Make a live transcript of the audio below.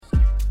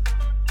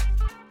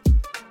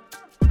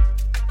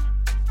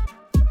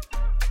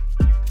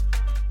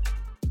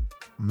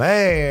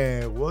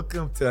Man,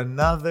 welcome to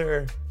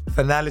another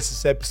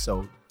Finalysis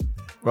episode,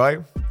 right?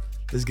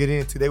 Let's get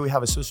in. Today we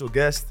have a special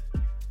guest,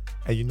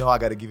 and you know I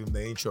got to give him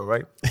the intro,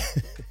 right?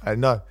 I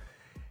know.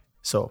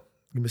 So,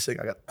 give me a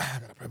second. I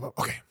gotta put him up.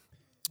 Okay.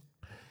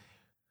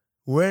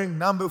 Wearing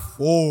number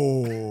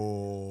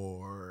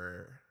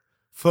 4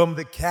 from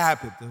the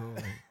capital,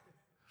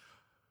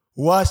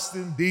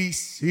 Washington,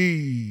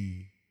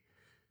 D.C.,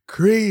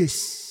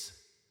 Chris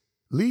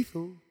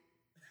Lethal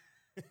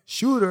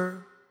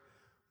Shooter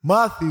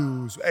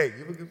Matthews. Hey,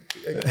 give him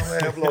a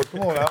hand applause.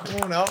 Come on out.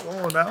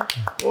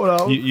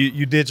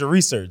 You did your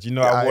research. You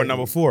know I wore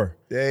number 4.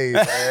 Hey,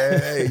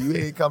 man, you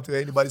ain't come to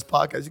anybody's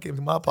podcast. You came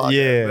to my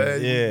podcast,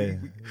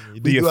 man. You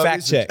do your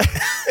fact check.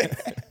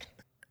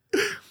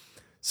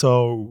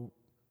 So,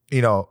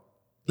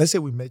 let's say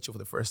we met you for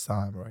the first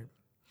time, right?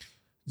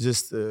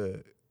 Just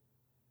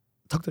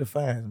talk to the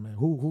fans, man.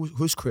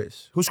 Who's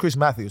Chris? Who's Chris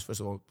Matthews,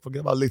 first of all? Forget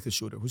about Lethal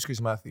Shooter. Who's Chris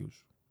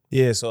Matthews?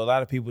 Yeah, so a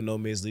lot of people know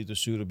me as Lethal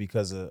Shooter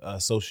because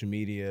of social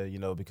media,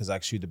 because I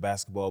shoot the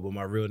basketball, but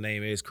my real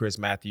name is Chris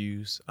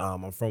Matthews.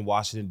 I'm from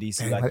Washington,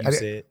 D.C., like you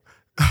said.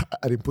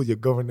 I didn't put your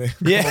government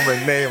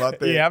name out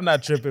there. Yeah, I'm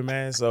not tripping,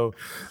 man. So,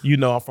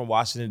 I'm from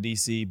Washington,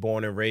 D.C.,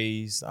 born and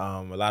raised.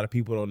 A lot of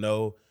people don't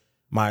know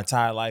my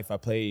entire life I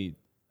played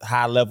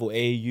high-level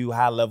AAU,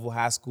 high-level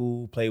high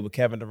school, played with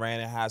Kevin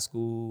Durant in high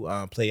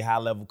school, played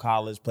high-level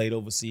college, played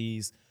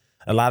overseas.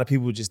 A lot of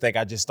people just think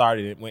I just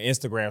started it when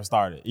Instagram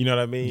started. You know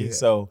what I mean? Yeah.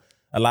 So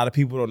a lot of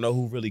people don't know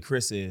who really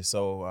Chris is.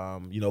 So,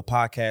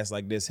 podcasts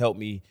like this help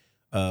me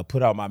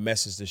put out my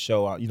message to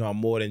show, I'm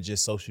more than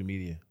just social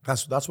media.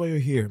 That's why you're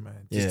here,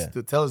 man. Just Yeah.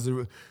 to tell us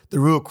the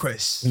real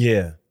Chris.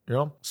 Yeah.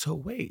 So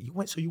wait,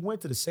 you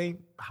went to the same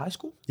high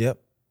school Yep.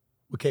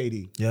 with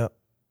KD. Yep.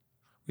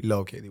 We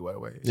love KD, by the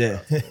way. Yeah.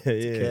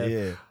 Kev.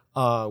 Yeah.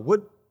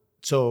 What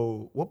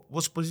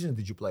position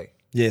did you play?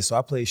 Yeah. So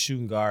I played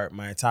shooting guard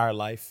my entire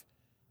life.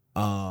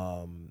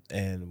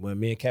 And when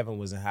me and Kevin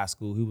was in high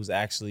school, he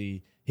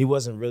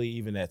wasn't really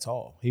even that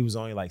tall. He was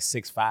only like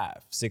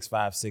 6'5",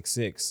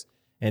 6'6",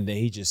 and then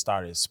he just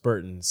started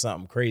spurting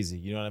something crazy.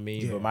 You know what I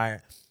mean? Yeah.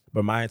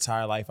 But my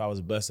entire life, I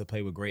was blessed to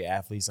play with great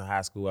athletes in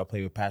high school. I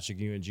played with Patrick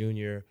Ewing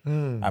Jr.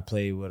 I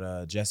played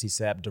with Jesse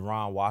Sapp,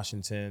 Deron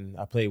Washington.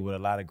 I played with a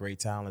lot of great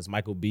talents,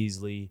 Michael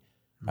Beasley.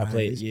 I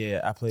played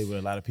with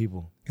a lot of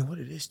people. And what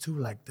it is too,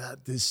 like that.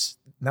 Is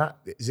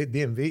it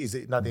DMV? Is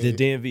it not DMV? The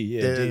DMV,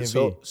 yeah,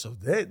 DMV. So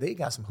they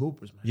got some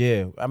hoopers, man.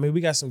 Yeah, I mean, we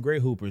got some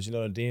great hoopers.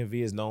 The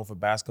DMV is known for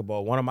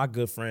basketball. One of my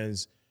good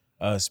friends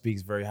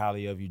speaks very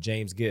highly of you,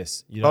 James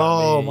Giss. You know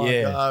what I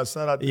mean? My God,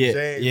 shout out to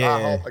James. Yeah.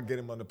 I hope I get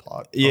him on the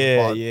pod.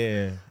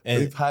 Yeah. And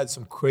we've had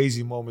some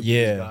crazy moments with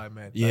this guy,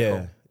 man.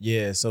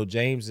 Yeah. So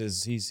James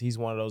he's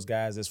one of those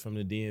guys that's from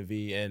the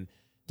DMV, and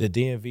the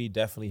DMV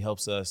definitely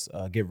helps us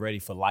get ready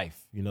for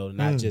life.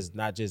 Not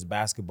just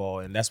basketball,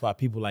 and that's why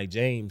people like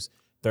James,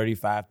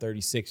 35,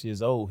 36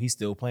 years old, he's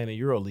still playing in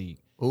EuroLeague.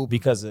 Ooh.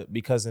 Because in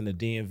the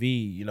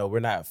DMV, we're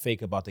not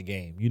fake about the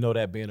game.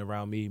 That being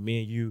around me and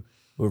you,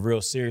 we're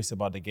real serious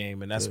about the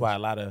game, and that's why a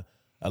lot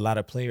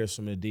of players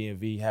from the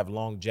DMV have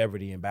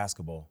longevity in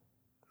basketball.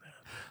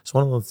 It's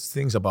one of those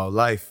things about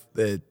life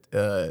that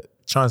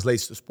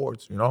translates to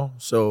sports,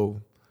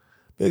 So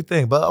big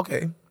thing, but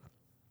okay.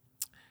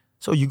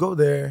 So you go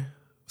there.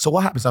 So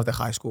what happens after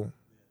high school?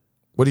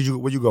 Where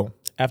you go?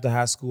 After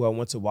high school, I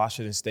went to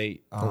Washington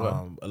State.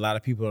 Okay. A lot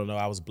of people don't know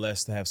I was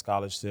blessed to have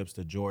scholarships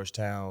to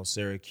Georgetown,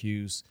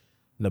 Syracuse,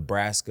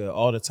 Nebraska.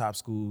 All the top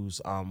schools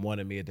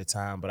wanted me at the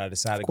time, but I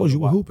decided to go. Of course, to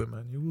you were hooping,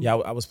 man. Yeah,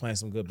 I was playing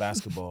some good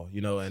basketball,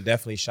 and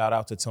definitely shout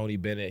out to Tony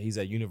Bennett. He's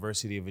at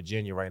University of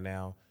Virginia right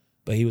now,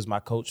 but he was my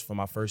coach for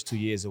my first 2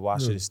 years at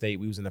Washington State.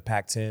 We was in the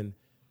Pac-10.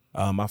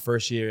 My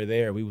first year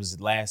there, we was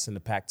last in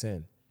the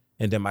Pac-10.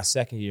 And then my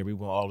second year, we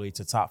went all the way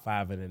to top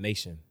 5 in the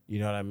nation. You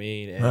know what I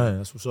mean? And, right,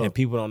 that's what's up. And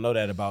people don't know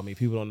that about me.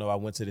 People don't know I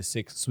went to the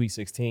Sweet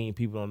 16.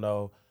 People don't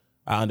know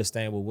I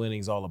understand what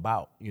winning's all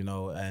about,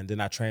 And then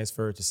I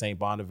transferred to St.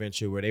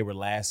 Bonaventure, where they were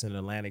last in the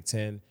Atlantic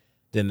 10.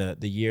 Then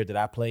the year that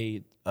I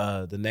played,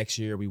 the next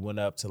year we went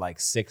up to like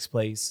 6th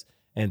place.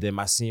 And then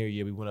my senior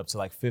year, we went up to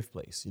like 5th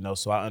place.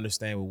 So I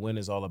understand what winning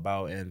is all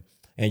about. And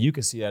you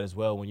can see that as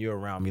well when you're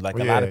around me. Like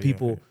a lot of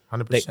people,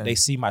 100%. They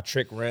see my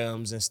trick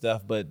rims and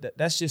stuff, but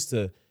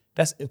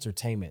that's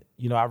entertainment.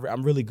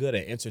 I'm really good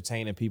at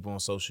entertaining people on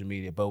social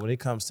media, but when it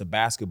comes to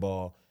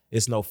basketball,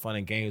 it's no fun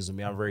and games with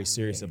me. I'm very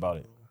serious about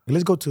it.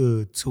 Let's go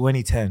to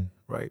 2010,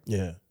 right?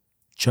 Yeah.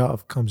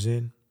 Chubb comes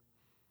in.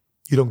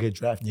 You don't get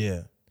drafted.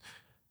 Yeah.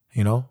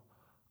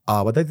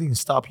 But that didn't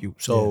stop you.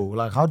 So,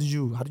 how did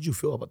you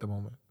feel about the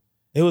moment?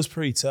 It was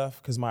pretty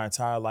tough because my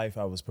entire life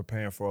I was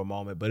preparing for a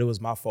moment, but it was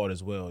my fault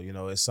as well.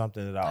 It's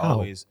something that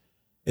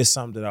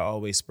I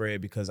always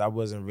spread because I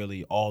wasn't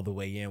really all the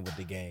way in with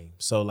the game.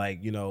 So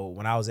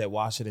when I was at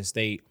Washington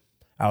State,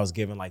 I was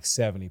given like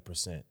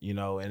 70%,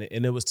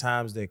 and it was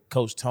times that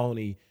Coach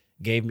Tony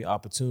gave me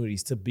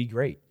opportunities to be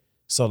great.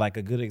 So like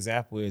a good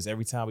example is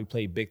every time we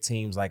played big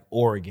teams like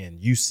Oregon,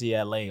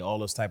 UCLA, all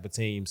those type of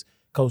teams,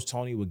 Coach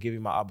Tony would give me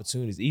my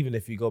opportunities. Even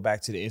if you go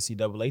back to the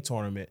NCAA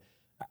tournament,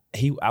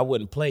 I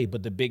wouldn't play,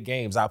 but the big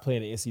games, I'll play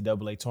in the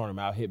NCAA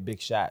tournament. I'll hit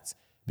big shots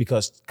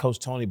because Coach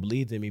Tony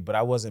believed in me, but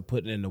I wasn't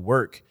putting in the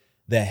work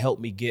that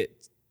helped me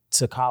get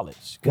to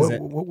college.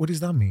 What does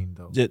that mean,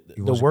 though?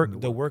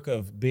 The work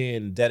of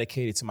being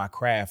dedicated to my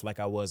craft like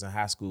I was in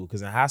high school.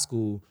 Because in high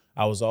school,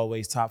 I was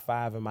always top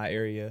 5 in my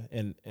area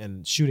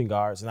in shooting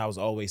guards, and I was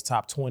always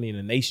top 20 in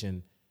the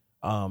nation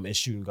in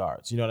shooting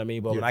guards. You know what I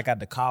mean? But when I got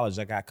to college,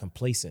 I got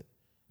complacent.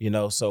 You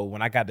know, so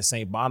when I got to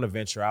St.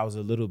 Bonaventure, I was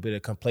a little bit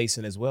of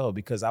complacent as well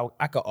because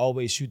I could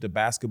always shoot the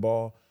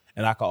basketball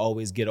and I could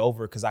always get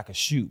over because I could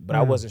shoot, but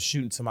I wasn't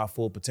shooting to my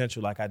full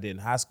potential like I did in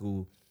high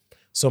school.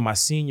 So my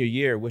senior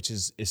year, which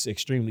is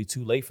extremely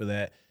too late for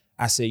that,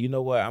 I said, you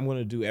know what? I'm going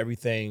to do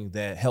everything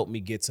that helped me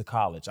get to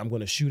college. I'm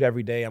going to shoot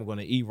every day. I'm going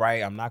to eat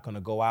right. I'm not going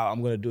to go out.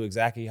 I'm going to do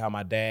exactly how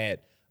my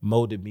dad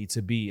molded me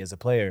to be as a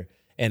player.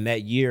 And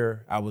that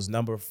year, I was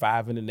number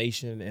 5 in the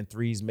nation in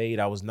threes made.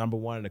 I was number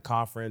 1 in the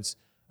conference.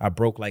 I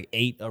broke like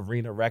 8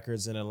 arena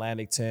records in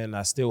Atlantic 10.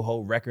 I still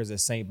hold records at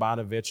St.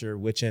 Bonaventure,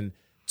 which in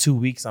 2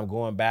 weeks I'm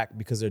going back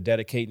because they're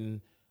dedicating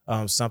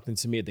something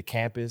to me at the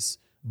campus.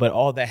 But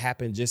all that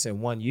happened just in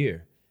 1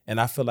 year. And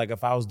I feel like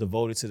if I was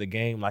devoted to the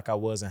game like I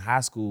was in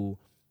high school,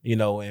 you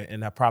know,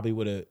 and I probably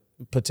would have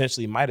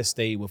potentially might have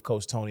stayed with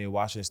Coach Tony at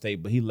Washington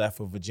State, but he left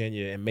for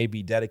Virginia and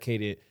maybe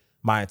dedicated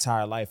my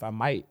entire life,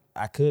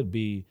 I could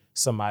be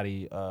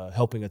somebody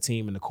helping a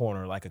team in the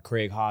corner like a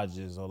Craig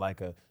Hodges or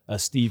like a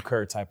Steve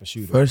Kerr type of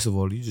shooter. First of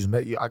all, you just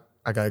met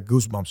I got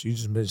goosebumps. You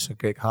just mentioned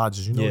Craig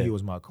Hodges. You know he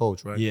was my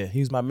coach, right? Yeah,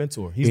 he's my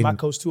mentor. He's my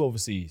coach too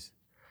overseas.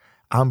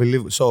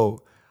 Unbelievable.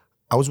 So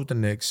I was with the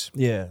Knicks.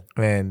 Yeah.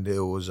 And it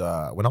was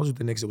when I was with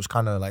the Knicks, it was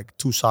kind of like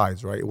two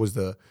sides, right? It was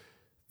the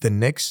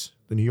Knicks,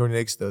 the New York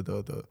Knicks,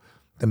 the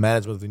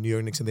management of the New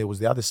York Knicks, and there was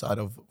the other side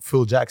of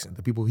Phil Jackson,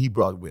 the people he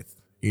brought with,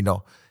 you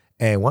know.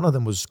 And one of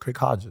them was Craig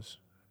Hodges,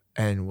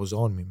 and was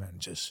on me, man,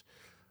 just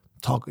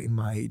talking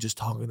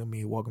to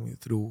me, walking me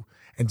through,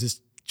 and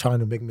just trying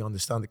to make me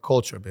understand the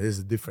culture. But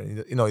it's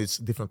different, you know, it's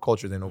a different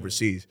culture than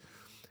overseas,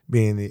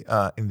 being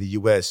in the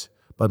U.S.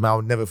 But man,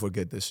 I'll never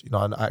forget this. You know,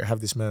 and I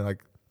have this man,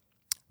 like,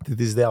 to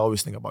this day, I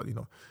always think about, you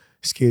know,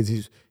 his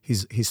kids,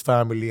 his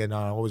family, and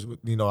I always,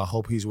 you know, I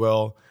hope he's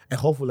well, and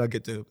hopefully I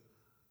get to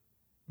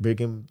bring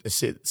him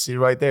sit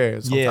right there.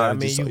 Yeah, I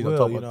mean, just, you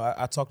will. You know,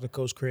 I talk to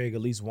Coach Craig at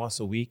least once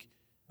a week.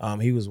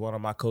 He was one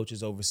of my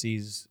coaches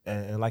overseas,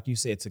 and like you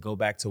said, to go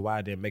back to why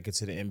I didn't make it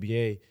to the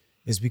NBA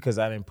is because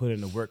I didn't put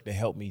in the work to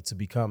help me to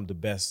become the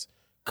best,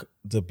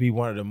 to be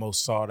one of the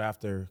most sought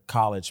after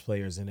college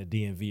players in the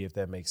DMV, if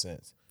that makes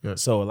sense.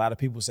 Yes. So a lot of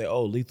people say,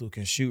 oh, Lethal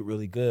can shoot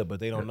really good, but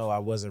they don't know I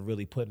wasn't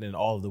really putting in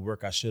all of the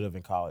work I should have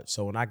in college.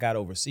 So when I got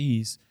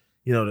overseas,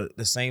 you know,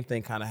 the same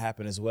thing kind of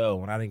happened as well.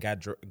 When I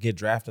didn't get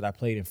drafted, I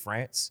played in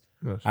France.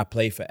 Yes. I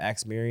played for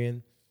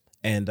Axmirian.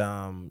 And,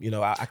 you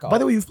know, By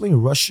the way, you've played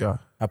in Russia.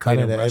 I played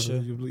in Russia.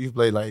 You've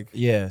played like...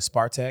 Yeah,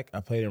 Spartak. I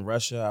played in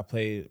Russia.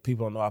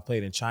 People don't know I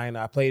played in China.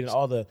 I played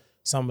in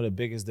some of the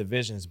biggest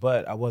divisions,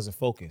 but I wasn't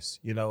focused,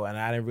 you know, and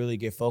I didn't really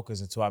get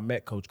focused until I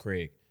met Coach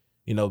Craig,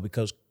 you know,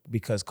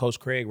 because Coach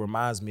Craig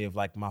reminds me of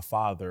like my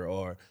father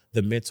or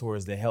the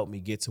mentors that helped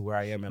me get to where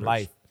I am in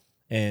life.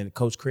 And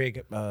Coach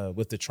Craig,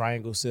 with the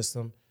triangle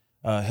system,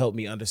 helped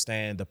me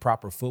understand the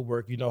proper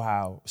footwork. You know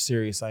how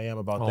serious I am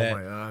about that.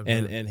 My God,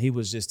 and he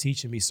was just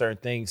teaching me certain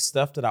things,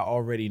 stuff that I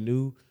already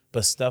knew,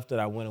 but stuff that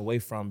I went away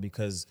from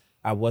because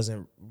I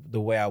wasn't the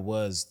way I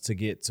was to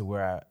get to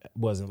where I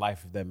was in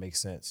life, if that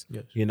makes sense.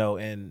 Yes. You know,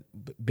 and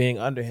being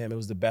under him, it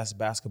was the best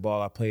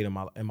basketball I played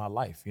in my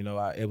life. You know,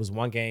 it was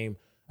one game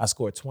I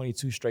scored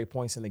 22 straight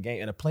points in the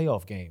game, in a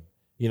playoff game.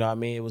 You know what I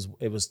mean?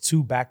 It was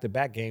 2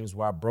 back-to-back games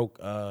where I broke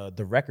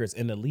the records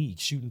in the league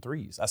shooting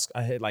threes.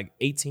 I had like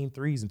 18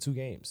 threes in 2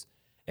 games.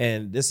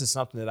 And this is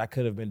something that I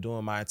could have been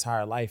doing my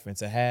entire life. And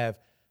to have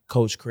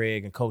Coach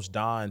Craig and Coach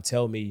Don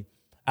tell me,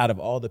 out of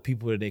all the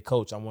people that they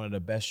coach, I'm one of the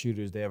best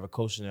shooters they ever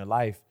coached in their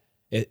life.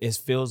 It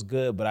feels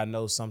good, but I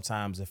know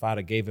sometimes if I'd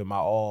have gave it my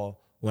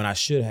all when I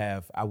should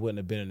have, I wouldn't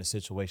have been in the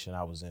situation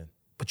I was in.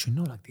 But you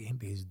know, like the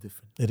NBA is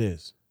different. It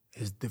is.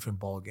 It's a different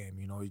ball game.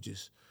 You know,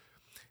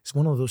 it's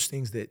one of those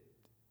things that,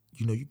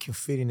 you know, you can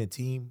fit in a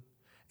team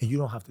and you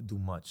don't have to do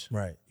much.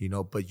 Right. You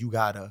know, but you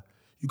gotta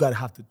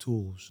have the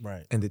tools.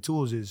 Right. And the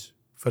tools is,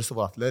 first of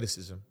all,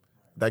 athleticism.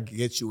 That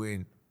gets you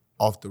in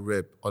off the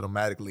rip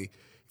automatically.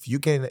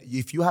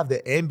 If you have the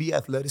NBA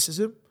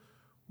athleticism,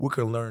 we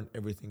can learn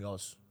everything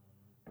else.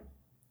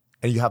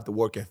 And you have the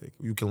work ethic.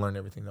 You can learn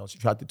everything else. You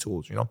have the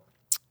tools, you know?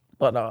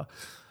 But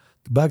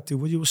back to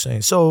what you were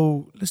saying.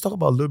 So let's talk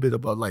about a little bit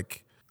about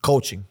like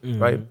coaching,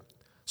 right?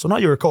 So now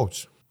you're a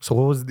coach. So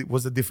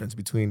what's the difference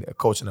between a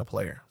coach and a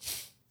player?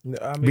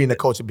 I mean, being a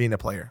coach and being a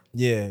player.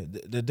 Yeah,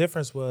 the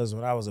difference was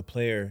when I was a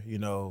player,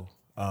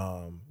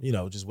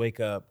 just wake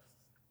up,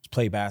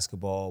 play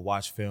basketball,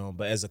 watch film.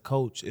 But as a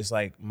coach, it's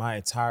like my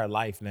entire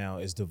life now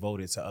is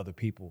devoted to other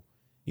people,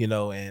 you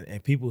know,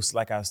 and people,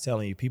 like I was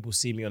telling you, people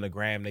see me on the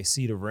gram, they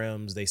see the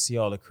rims, they see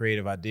all the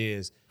creative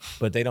ideas,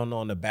 but they don't know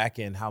on the back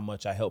end how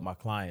much I help my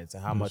clients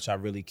and how much I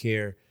really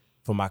care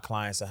for my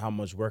clients and how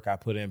much work I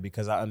put in,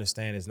 because I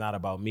understand it's not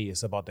about me,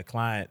 it's about the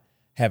client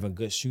having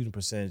good shooting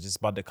percentage. It's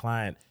about the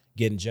client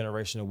getting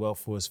generational wealth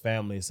for his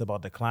family. It's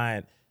about the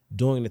client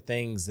doing the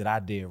things that I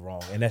did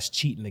wrong, and that's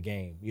cheating the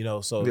game.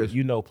 So Yes.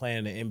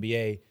 playing the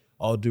NBA,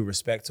 all due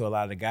respect to a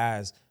lot of the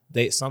guys,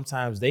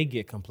 sometimes they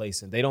get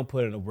complacent. They don't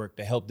put in the work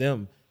to help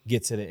them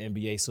get to the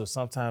NBA. So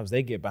sometimes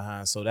they get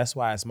behind. So that's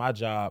why it's my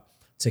job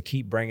to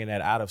keep bringing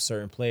that out of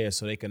certain players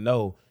so they can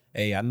know,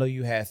 hey, I know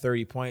you had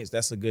 30 points.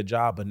 That's a good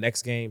job. But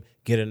next game,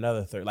 get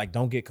another 30. Like,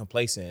 don't get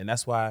complacent. And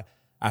that's why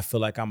I feel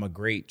like I'm a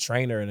great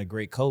trainer and a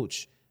great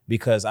coach,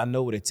 because I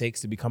know what it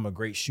takes to become a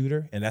great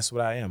shooter. And that's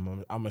what I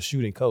am. I'm a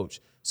shooting coach.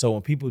 So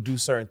when people do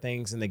certain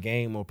things in the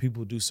game, or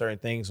people do certain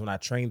things when I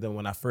train them,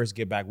 when I first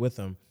get back with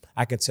them,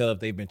 I can tell if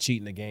they've been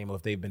cheating the game or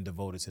if they've been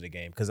devoted to the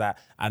game, because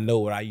I know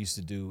what I used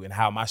to do and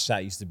how my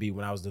shot used to be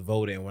when I was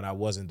devoted and when I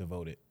wasn't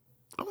devoted.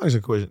 I'm asking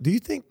a question. Do you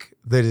think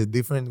there's a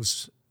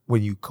difference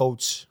when you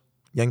coach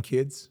young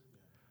kids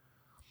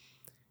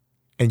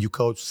and you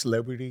coach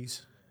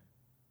celebrities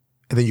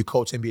and then you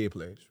coach NBA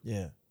players?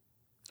 Yeah.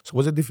 So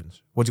what's the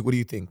difference? What do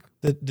you think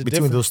The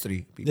between those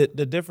three people?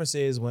 The difference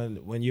is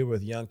when you're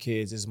with young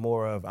kids, it's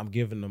more of I'm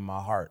giving them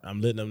my heart. I'm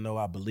letting them know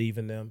I believe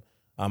in them.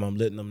 I'm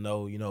letting them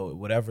know,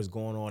 whatever's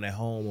going on at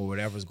home or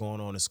whatever's going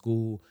on at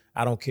school,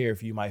 I don't care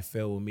if you might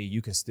fail with me.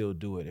 You can still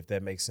do it, if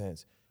that makes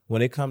sense.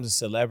 When it comes to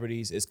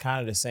celebrities, it's kind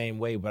of the same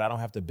way, but I don't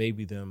have to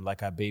baby them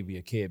like I baby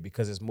a kid,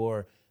 because it's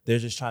more they're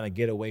just trying to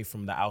get away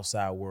from the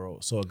outside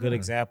world. So a good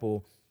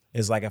example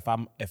is like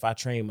if I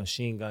train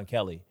Machine Gun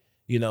Kelly,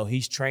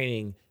 he's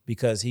training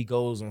because he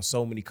goes on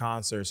so many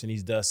concerts and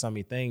he does so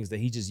many things that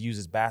he just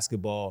uses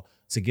basketball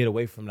to get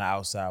away from the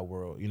outside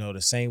world.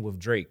 The same with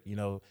Drake.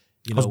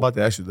 I was about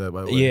to ask you that,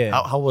 by the way. Yeah.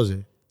 How was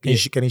it?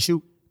 Can he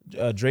shoot?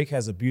 Drake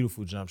has a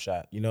beautiful jump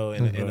shot, and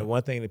the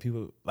one thing that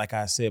people, like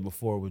I said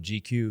before with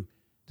GQ,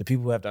 the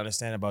people have to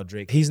understand about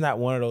Drake, he's not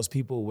one of those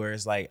people where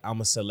it's like,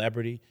 I'm a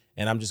celebrity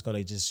and I'm just going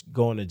to just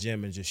go in the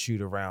gym and just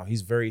shoot around.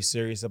 He's very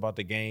serious about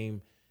the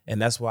game,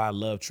 and that's why I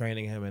love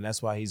training him, and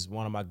that's why he's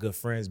one of my good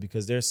friends,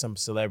 because there's some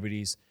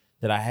celebrities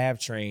that I have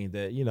trained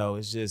that,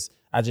 it's just,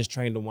 I just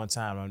trained them one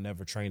time and I've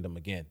never trained them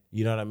again.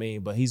 You know what I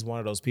mean? But he's one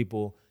of those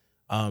people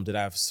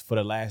that for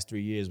the last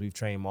 3 years, we've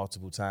trained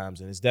multiple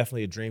times. And it's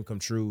definitely a dream come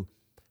true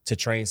to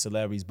train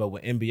celebrities. But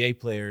with NBA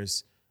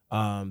players,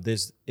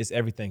 it's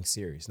everything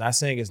serious. Not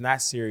saying it's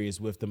not serious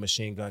with the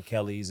Machine Gun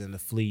Kellys and the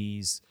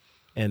Fleas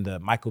and the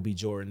Michael B.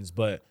 Jordans,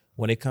 but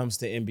when it comes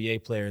to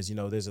NBA players,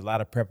 there's a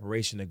lot of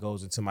preparation that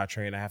goes into my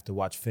training. I have to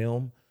watch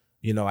film.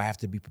 I have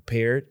to be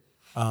prepared,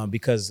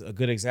 because a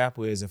good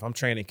example is if I'm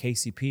training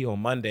KCP on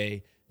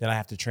Monday, then I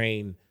have to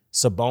train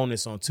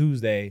Sabonis on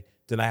Tuesday,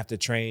 then I have to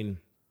train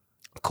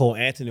Cole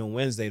Anthony on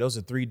Wednesday. Those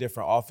are 3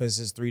 different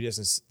offenses, three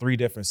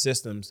different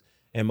systems,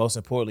 and most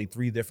importantly,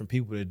 3 different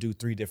people that do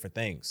 3 different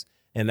things.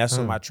 And that's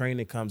when my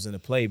training comes into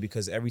play,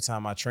 because every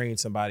time I train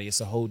somebody, it's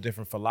a whole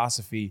different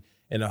philosophy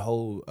and a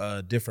whole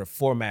different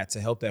format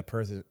to help that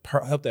person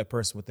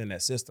within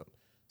that system.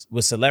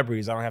 With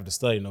celebrities, I don't have to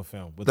study no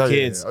film. With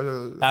kids,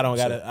 I don't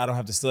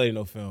have to study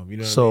no film. You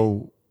know what I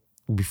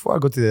mean? Before I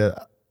go to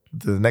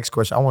the next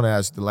question, I want to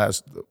ask a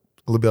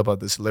little bit about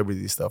the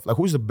celebrity stuff. Like,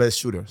 who's the best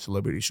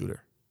celebrity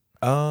shooter?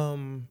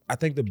 I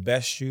think the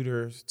best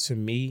shooter to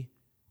me.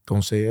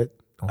 Don't say it.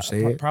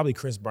 Probably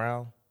Chris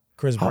Brown.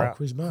 Chris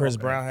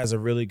Brown has a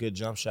really good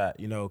jump shot.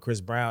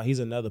 Chris Brown, he's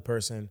another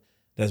person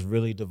that's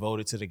really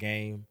devoted to the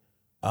game.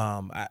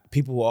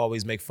 People will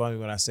always make fun of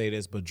me when I say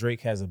this, but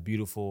Drake has a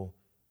beautiful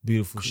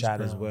shot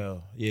Brown as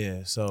well.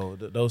 Yeah, so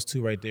those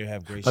two right there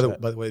have great shots.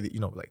 By the way,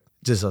 like,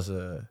 just as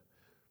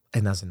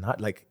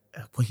not like,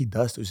 what he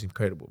does is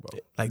incredible, bro.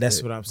 Like,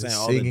 that's what I'm saying.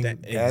 All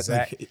singing,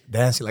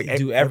 dancing, like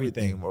do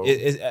everything, bro.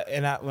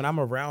 When I'm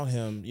around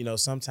him,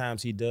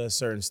 sometimes he does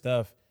certain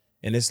stuff,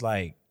 and it's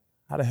like,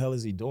 how the hell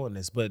is he doing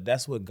this? But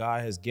that's what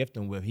God has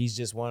gifted him with. He's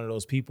just one of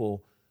those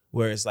people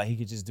where it's like he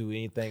could just do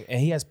anything, and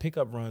he has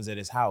pickup runs at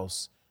his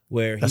house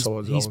where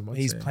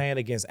he's playing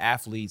against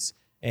athletes.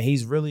 And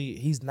he's really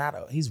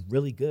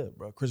good,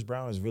 bro. Chris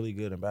Brown is really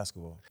good in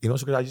basketball.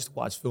 So I used to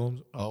watch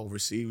films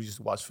overseas. We used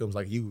to watch films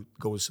like you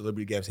go to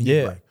celebrity games and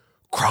you like,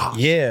 cross.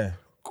 Yeah.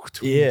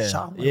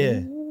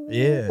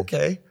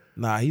 Okay.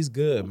 Nah, he's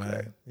good, okay,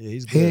 man. Yeah,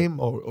 he's good. Him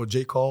or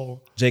J.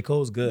 Cole. J.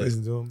 Cole's good.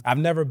 Listen to him. I've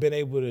never been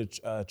able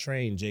to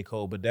train J.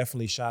 Cole, but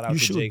definitely shout out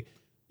to J.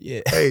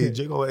 Yeah. Hey,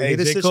 J. Cole. Hey,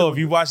 J. Cole, if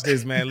you watch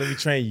this, man, let me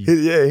train you.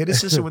 Hit a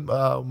session with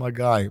my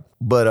guy.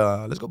 But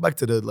let's go back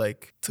to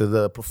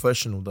the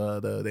professional,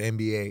 the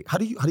NBA. How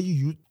do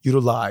you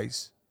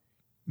utilize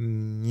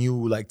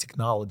new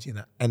technology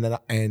and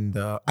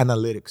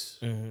analytics?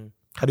 Mm-hmm.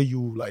 How do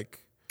you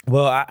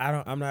Well,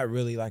 I'm not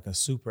really a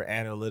super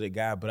analytic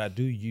guy, but I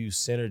do use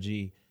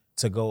Synergy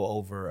to go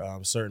over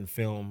certain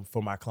film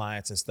for my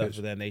clients and stuff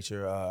of that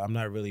nature. I'm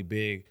not really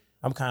big.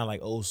 I'm kind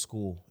of old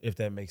school, if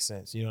that makes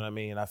sense. You know what I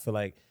mean? I feel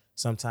like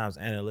sometimes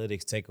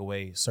analytics take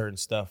away certain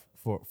stuff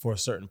for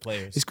certain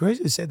players. It's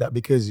crazy to say that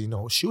because,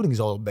 shooting is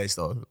all based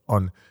on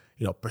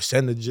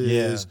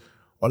percentages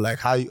or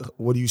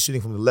what are you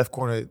shooting from the left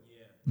corner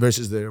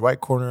versus the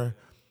right corner,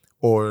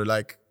 or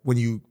when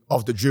you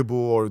off the dribble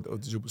or the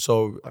dribble.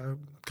 So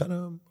kind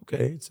of,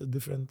 okay, it's a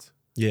different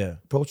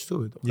approach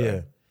to it. Okay?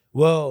 Yeah.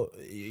 Well,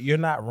 you're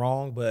not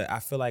wrong, but I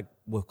feel like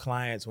with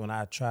clients, when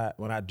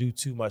I do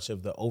too much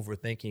of the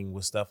overthinking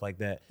with stuff like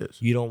that,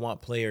 you don't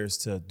want players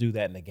to do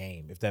that in the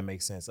game, if that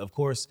makes sense. Of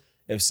course,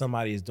 if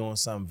somebody is doing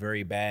something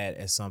very bad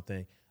at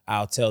something,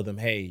 I'll tell them,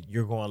 hey,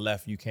 you're going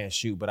left, you can't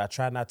shoot. But I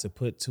try not to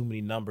put too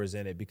many numbers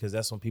in it because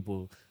that's when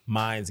people's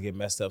minds get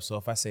messed up. So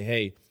if I say,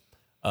 hey,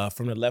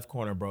 from the left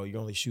corner, bro, you're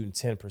only shooting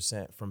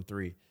 10% from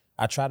three.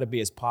 I try to be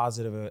as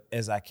positive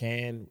as I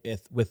can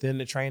within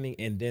the training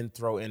and then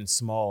throw in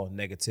small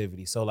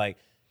negativity. So like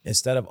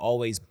instead of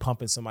always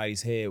pumping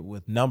somebody's head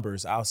with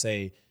numbers, I'll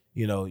say,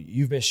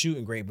 you've been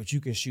shooting great, but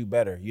you can shoot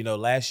better.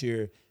 Last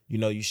year,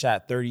 you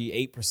shot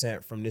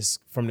 38%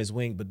 from this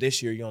wing, but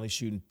this year you're only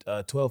shooting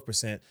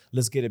 12%.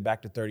 Let's get it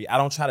back to 30. I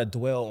don't try to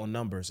dwell on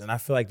numbers. And I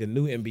feel like the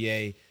new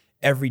NBA,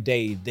 every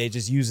day, they're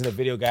just using the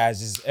video guys,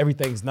 just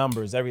everything's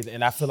numbers, everything.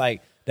 And I feel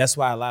like that's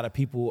why a lot of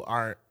people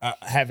aren't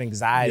have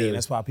anxiety, and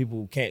that's why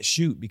people can't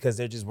shoot because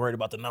they're just worried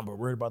about the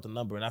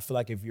number. And I feel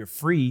like if you're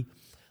free,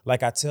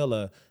 like I tell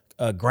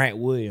a Grant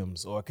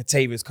Williams or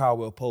Kentavious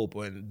Caldwell-Pope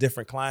or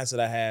different clients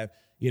that I have,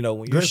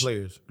 when great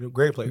players,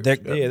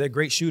 they're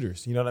great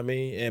shooters. You know what I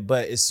mean?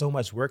 But it's so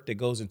much work that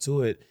goes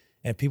into it,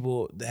 and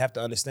people have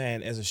to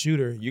understand as a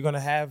shooter, you're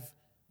gonna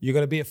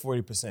be at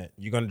 40%.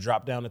 You're gonna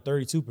drop down to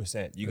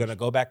 32%. You're gonna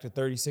go back to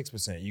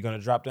 36%. You're gonna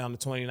drop down to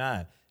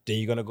 29. Then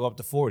you're gonna go up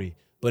to 40.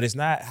 But it's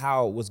not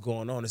what's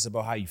going on. It's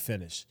about how you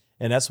finish.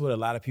 And that's what a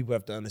lot of people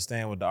have to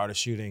understand with the art of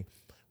shooting.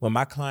 When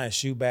my clients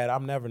shoot bad,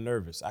 I'm never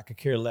nervous. I could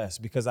care less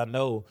because I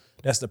know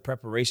that's the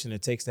preparation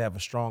it takes to have a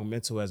strong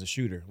mental as a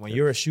shooter. When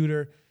you're a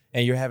shooter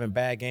and you're having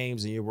bad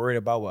games and you're worried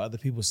about what other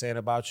people are saying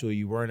about you, or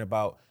you're worrying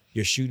about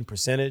your shooting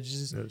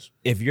percentages,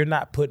 if you're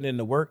not putting in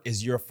the work,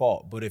 it's your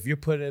fault. But if you're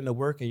putting in the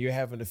work and you're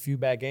having a few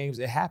bad games,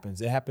 it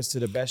happens. It happens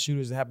to the best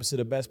shooters. It happens to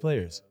the best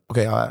players.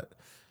 Okay,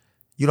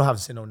 you don't have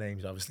to say no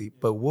names, obviously,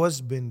 but what's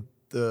been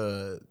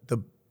the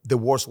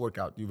worst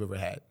workout you've ever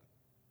had?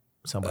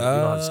 Somebody, you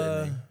don't have to say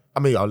a name. I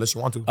mean, unless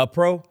you want to. A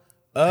pro?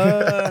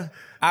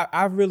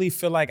 I really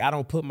feel like I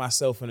don't put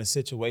myself in a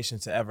situation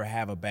to ever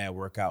have a bad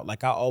workout.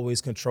 Like I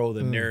always control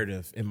the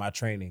narrative in my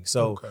training.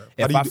 So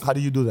how do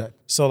you do that?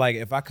 So like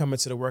if I come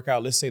into the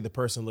workout, let's say the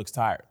person looks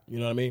tired. You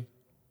know what I mean?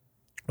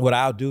 What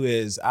I'll do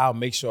is I'll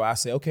make sure I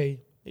say, okay,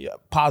 yeah,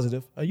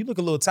 positive. You look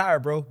a little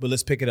tired, bro, but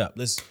let's pick it up.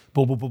 Let's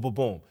boom, boom, boom, boom,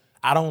 boom.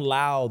 I don't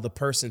allow the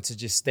person to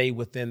just stay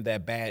within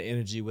that bad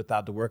energy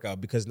without the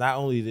workout, because not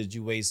only did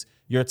you waste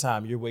your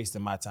time, you're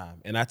wasting my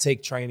time. And I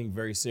take training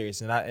very serious.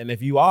 And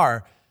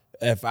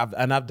if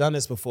I've done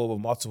this before with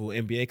multiple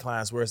NBA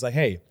clients where it's like,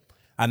 hey,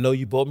 I know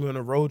you booked me on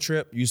a road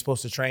trip. You're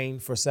supposed to train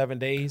for 7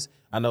 days.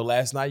 I know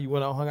last night you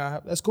went out, hung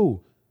out. That's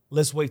cool.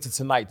 Let's wait till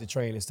tonight to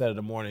train instead of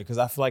the morning, because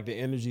I feel like the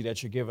energy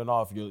that you're giving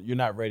off, you're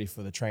not ready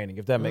for the training,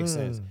 if that makes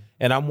sense.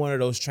 And I'm one of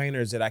those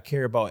trainers that I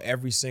care about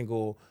every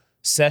single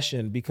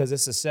session, because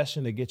it's a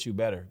session to get you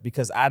better.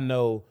 Because I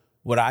know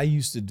what I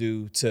used to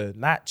do to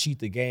not cheat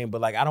the game,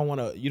 but like I don't want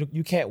to.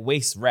 You can't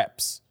waste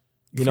reps.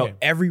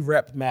 Every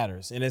rep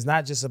matters, and it's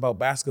not just about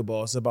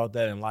basketball. It's about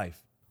that in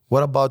life.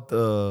 What about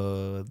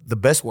the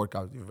best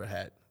workout you ever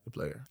had, the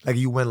player? Like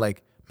you went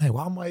like, man,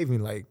 why am I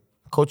even like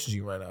coaching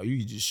you right now?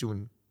 You just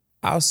shooting.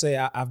 I'll say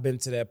I've been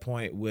to that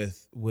point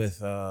with you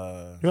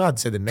don't have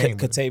to say the name.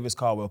 Kentavious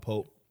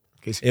Caldwell-Pope.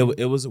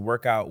 It was a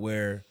workout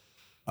where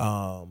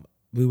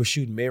we were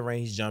shooting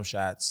mid-range jump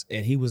shots,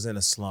 and he was in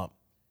a slump.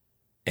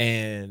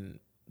 And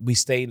we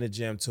stayed in the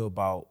gym till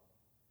about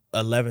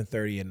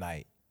 11:30 at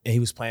night. And he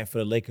was playing for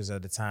the Lakers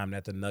at the time,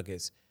 not the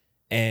Nuggets.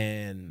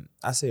 And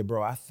I said,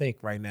 bro, I think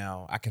right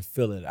now I can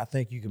feel it. I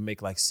think you can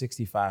make like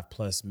 65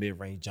 plus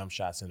mid-range jump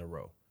shots in a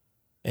row.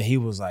 And he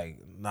was like,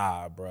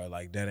 nah, bro,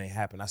 like that ain't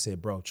happening. I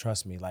said, bro,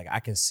 trust me. Like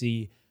I can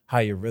see how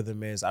your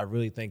rhythm is. I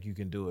really think you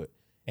can do it.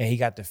 And he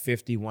got to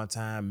 50 one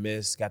time,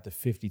 missed, got to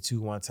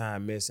 52 one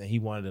time, missed, and he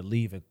wanted to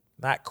leave it.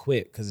 Not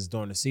quit because it's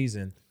during the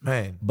season,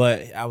 man.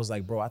 But I was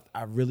like, bro,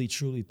 I really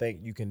truly think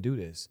you can do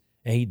this.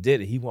 And he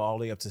did it. He went all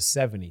the way up to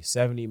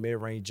 70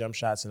 mid-range jump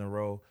shots in a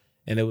row.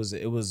 And it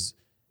was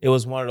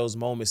one of those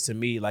moments to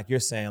me, like you're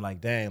saying, like,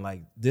 dang,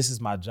 like this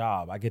is my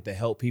job. I get to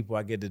help people.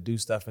 I get to do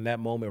stuff. And that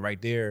moment right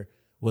there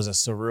was a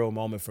surreal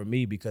moment for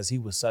me, because he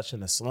was such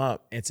in a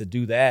slump. And to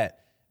do that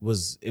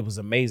was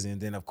amazing.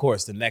 And then of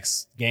course the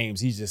next games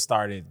he just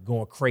started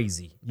going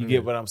crazy. You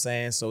get what I'm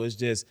saying? So it's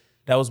just,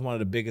 that was one of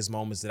the biggest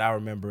moments that I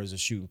remember as a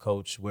shooting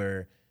coach,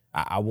 where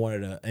I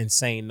wanted an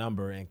insane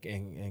number, and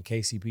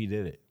KCP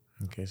did it.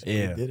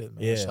 KCP did it,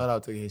 man. Yeah. Shout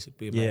out to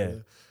KCP, man. Yeah.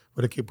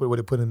 What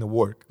they put in the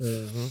work.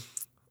 Mm-hmm.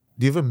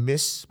 Do you ever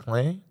miss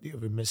playing? Do you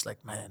ever miss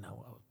like, man,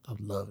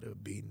 I'd love to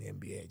be in the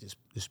NBA,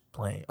 just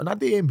playing. Or not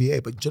the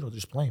NBA, but in general,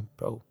 just playing,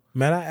 bro.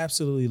 Man, I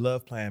absolutely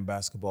love playing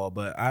basketball,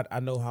 but I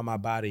know how my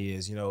body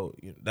is.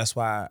 That's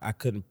why I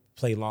couldn't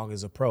play long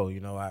as a pro.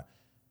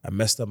 I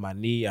messed up my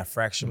knee. I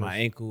fractured my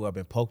ankle. I've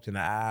been poked in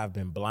the eye. I've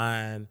been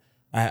blind.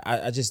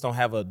 I just don't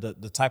have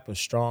the type of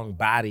strong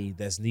body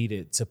that's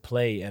needed to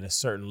play at a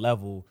certain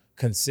level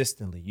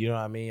consistently. You know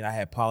what I mean? I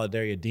had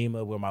pulmonary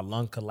edema where my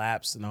lung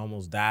collapsed and I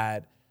almost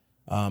died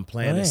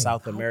playing in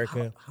South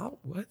America.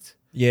 What?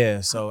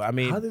 Yeah. So I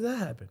mean, how did that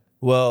happen?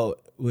 well,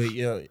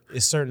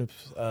 it's certain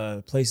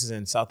places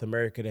in South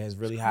America that has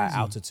really high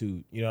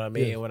altitude. You know what I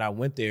mean? Yeah. And when I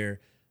went there,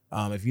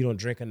 if you don't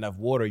drink enough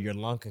water, your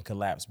lung can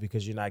collapse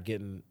because you're not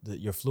getting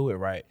your fluid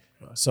right.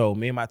 So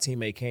me and my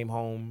teammate came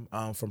home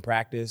from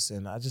practice,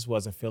 and I just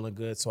wasn't feeling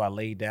good. So I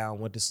laid down,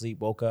 went to sleep,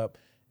 woke up,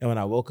 and when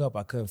I woke up,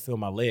 I couldn't feel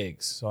my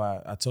legs. So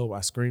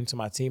I screamed to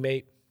my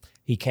teammate.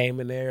 He came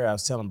in there. I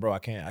was telling him, bro, I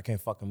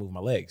can't fucking move my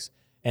legs.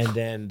 And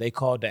then they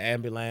called the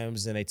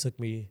ambulance and they took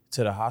me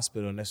to the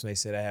hospital. And that's when they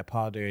said I had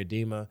pulmonary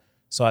edema.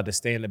 So I had to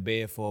stay in the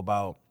bed for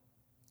about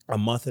a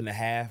month and a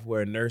half,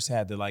 where a nurse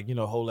had to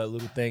hold that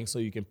little thing so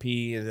you can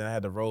pee, and then I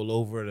had to roll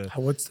over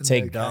to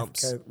take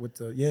dumps.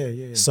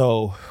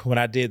 So when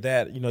I did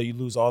that, you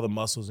lose all the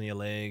muscles in your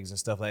legs and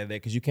stuff like that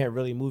because you can't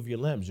really move your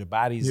limbs. Your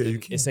body's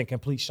it's in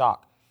complete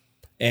shock.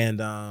 And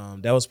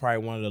that was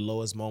probably one of the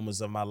lowest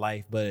moments of my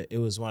life, but it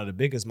was one of the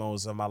biggest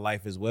moments of my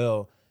life as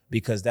well,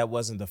 because that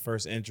wasn't the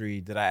first injury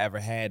that I ever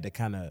had that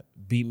kind of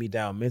beat me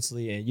down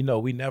mentally.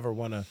 And, we never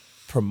want to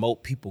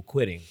promote people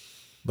quitting.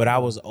 But I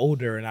was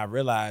older and I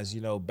realized,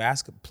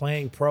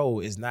 playing pro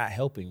is not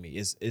helping me.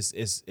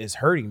 It's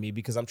hurting me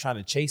because I'm trying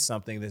to chase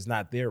something that's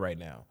not there right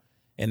now.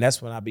 And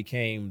that's when I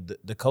became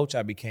the coach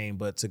I became.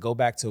 But to go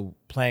back to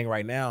playing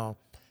right now,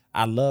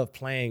 I love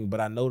playing,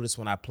 but I notice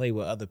when I play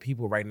with other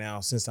people right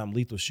now, since I'm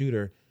lethal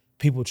shooter,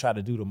 people try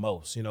to do the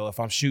most. If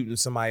I'm shooting,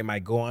 somebody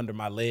might go under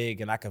my leg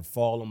and I can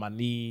fall on my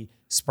knee,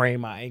 sprain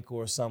my ankle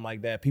or something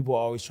like that. People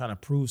are always trying to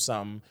prove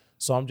something.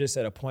 So I'm just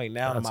at a point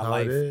now in my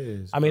life.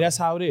 That's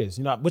how it is,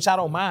 which I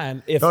don't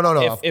mind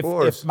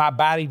if my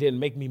body didn't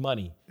make me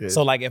money. Yeah.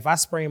 So like if I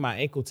sprain my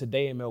ankle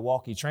today in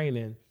Milwaukee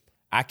training,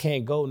 I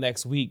can't go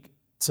next week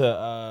to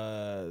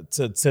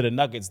the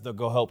Nuggets to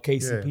go help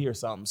KCP or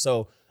something.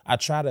 So I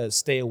try to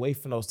stay away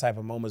from those type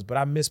of moments, but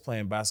I miss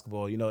playing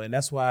basketball, and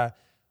that's why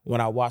when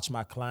I watch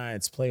my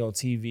clients play on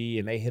TV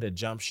and they hit a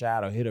jump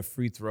shot or hit a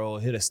free throw or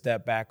hit a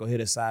step back or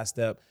hit a side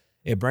step,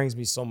 it brings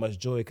me so much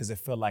joy because it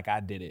felt like I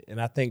did it.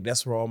 And I think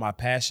that's where all my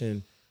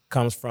passion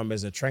comes from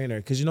as a trainer,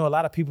 because, a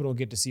lot of people don't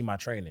get to see my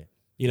training.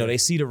 They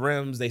see the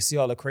rims, they see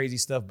all the crazy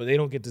stuff, but they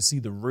don't get to see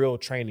the real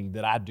training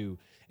that I do.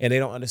 And they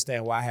don't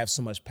understand why I have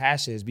so much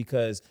passion is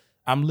because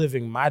I'm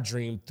living my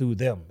dream through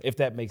them, if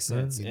that makes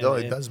sense. It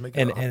does make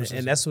sense.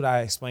 And that's what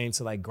I explained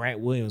to like Grant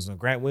Williams. When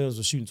Grant Williams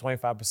was shooting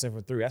 25%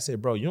 from three, I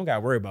said, bro, you don't got to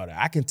worry about it.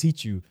 I can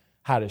teach you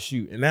how to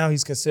shoot. And now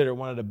he's considered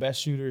one of the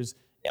best shooters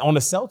on the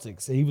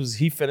Celtics.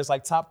 He finished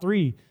like top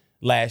 3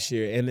 last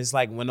year. And it's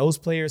like when those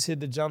players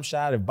hit the jump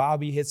shot, if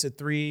Bobby hits a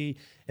 3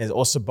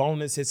 or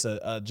Sabonis hits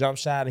a jump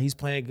shot and he's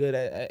playing good,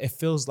 it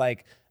feels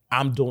like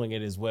I'm doing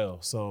it as well.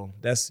 So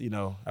that's,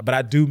 but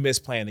I do miss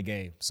playing the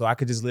game. So I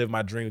could just live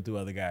my dream through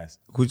other guys.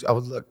 I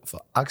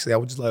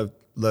would just love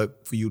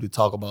for you to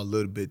talk about a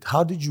little bit.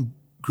 How did you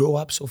grow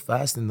up so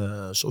fast in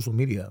the social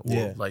media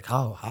world? Like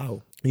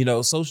how?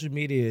 Social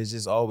media has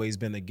just always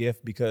been a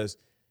gift, because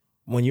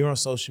when you're on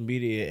social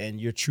media and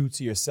you're true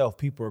to yourself,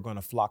 people are going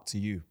to flock to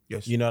you.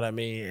 Yes. You know what I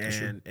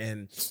mean?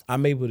 And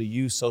I'm able to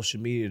use social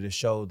media to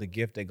show the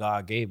gift that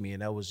God gave me.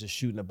 And that was just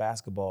shooting a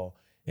basketball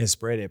and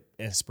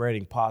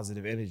spreading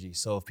positive energy.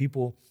 So if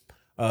people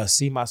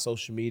see my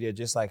social media,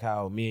 just like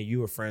how me and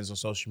you are friends on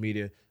social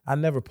media, I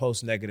never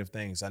post negative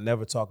things. I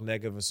never talk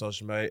negative on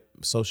social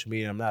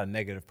media. I'm not a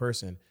negative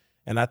person.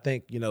 And I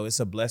think, it's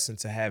a blessing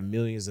to have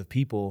millions of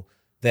people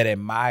that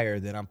admire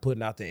that I'm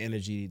putting out the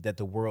energy that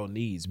the world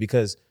needs.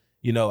 Because,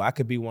 I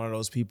could be one of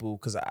those people,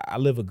 because I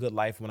live a good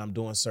life when I'm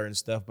doing certain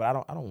stuff,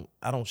 but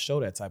I don't show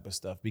that type of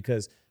stuff,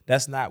 because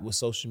that's not what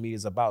social media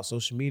is about.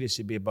 Social media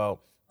should be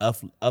about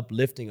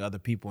uplifting other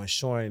people and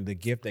showing the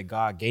gift that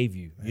God gave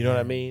you. You know what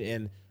I mean?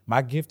 And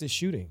my gift is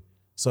shooting.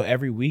 So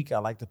every week I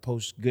like to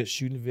post good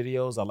shooting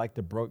videos. I like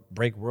to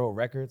break world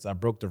records. I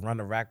broke the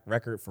run-the-rack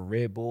record for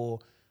Red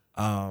Bull.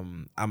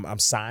 I'm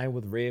signed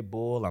with Red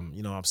Bull.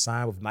 I'm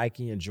signed with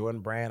Nike and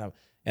Jordan Brand.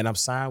 I'm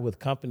signed with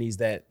companies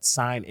that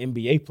sign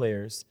NBA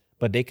players,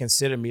 but they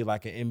consider me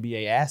like an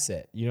NBA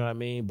asset. You know what I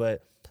mean?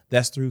 But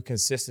that's through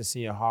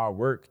consistency and hard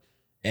work.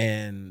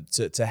 And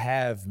to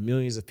have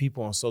millions of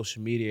people on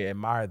social media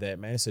admire that,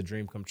 man, it's a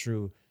dream come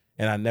true.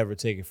 And I never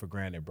take it for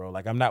granted, bro.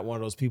 Like, I'm not one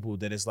of those people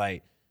that it's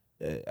like,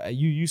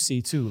 you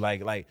see too,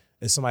 like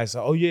if somebody say,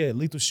 oh yeah,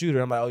 lethal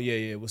shooter, I'm like, oh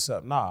yeah, what's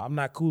up? Nah, I'm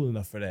not cool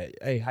enough for that.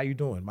 Hey, how you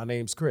doing? My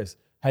name's Chris.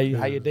 How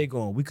your day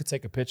going? We could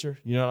take a picture.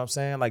 You know what I'm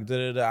saying? Like,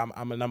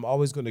 I'm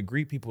always going to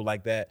greet people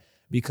like that,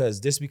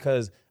 because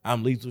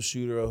I'm lethal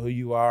shooter or who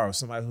you are or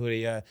somebody who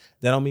they are,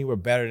 that don't mean we're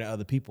better than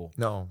other people.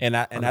 No. And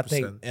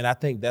I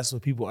think that's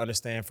what people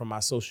understand from my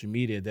social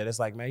media, that it's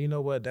like, man, you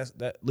know what?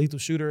 That lethal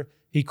shooter,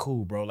 he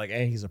cool, bro. Like,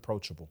 and he's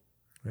approachable.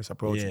 It's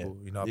approachable.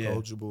 Yeah.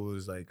 Approachable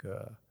is like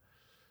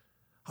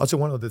I'll say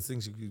one of the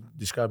things you could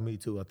describe me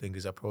too, I think,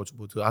 is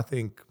approachable too. I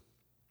think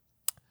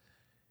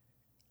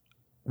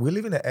we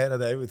live in an era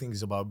that everything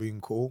is about being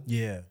cool.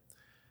 Yeah.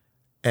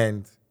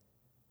 And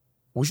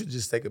we should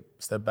just take a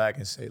step back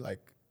and say, like,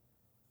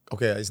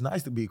 okay, it's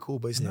nice to be cool,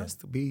 but it's nice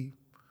to be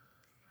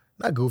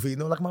not goofy,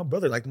 like my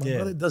brother. Like, my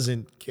brother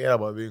doesn't care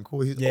about being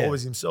cool. He's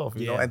always himself,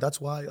 you know? And that's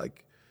why,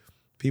 like,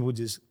 people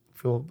just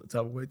feel the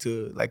type of way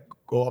to like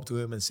go up to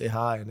him and say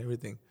hi and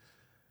everything.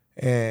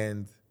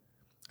 And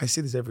I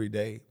see this every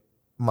day.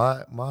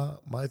 My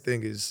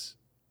thing is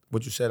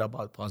what you said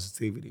about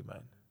positivity,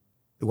 man.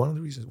 One of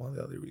the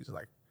other reasons,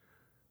 like,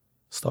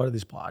 started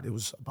this pod. It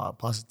was about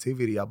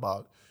positivity,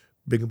 about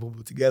bringing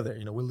people together.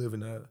 You know, we live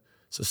in a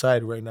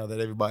society right now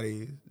that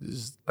everybody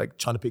is like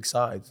trying to pick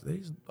sides.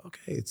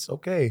 It's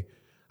okay.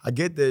 I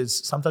get this.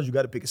 Sometimes you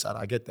got to pick a side.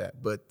 I get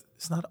that, but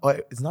it's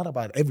not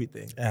about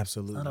everything.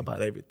 Absolutely, it's not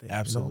about everything.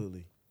 Absolutely.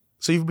 You know?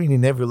 So you've been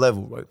in every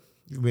level, right?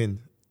 You've been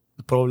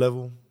the pro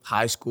level,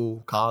 high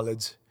school,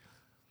 college.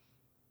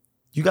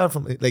 You got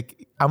from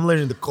like I'm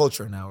learning the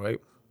culture now, right?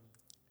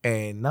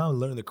 And now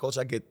learning the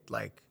culture, I get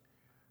like.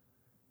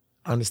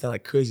 I understand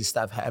like crazy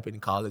stuff happening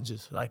in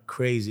colleges, like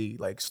crazy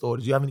like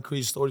stories. Do you have any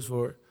crazy stories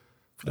for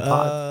the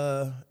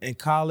pod? In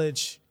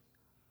college,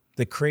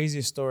 the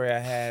craziest story I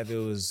have, it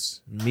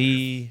was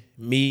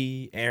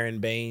me, Aaron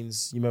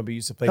Baines. You remember we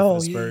used to play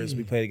for the Spurs? Yeah.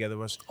 We played together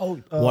once.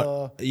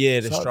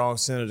 The strong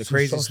center. The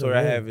craziest story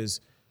I have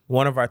is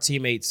one of our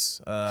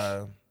teammates.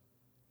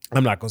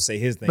 I'm not gonna say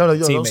his name. No,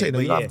 you don't say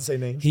names. You don't have to say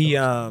names.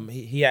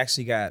 He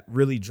actually got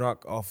really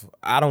drunk off.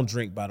 I don't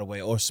drink, by the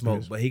way, or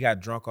smoke, but he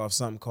got drunk off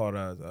something called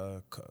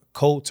a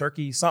cold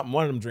turkey, something.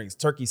 One of them drinks,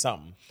 turkey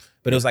something.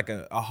 But it was like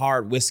a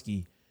hard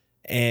whiskey.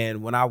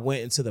 And when I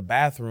went into the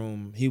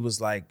bathroom, he was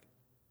like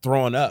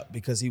throwing up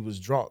because he was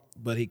drunk.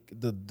 But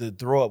the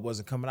throw up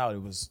wasn't coming out.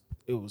 It was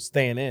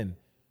staying in.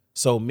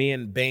 So me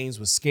and Baines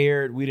was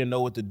scared. We didn't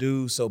know what to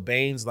do. So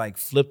Baines like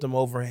flipped him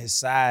over his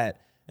side.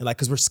 And like,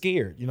 cause we're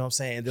scared, you know what I'm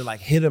saying? And then like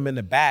hit him in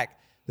the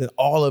back, then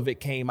all of it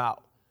came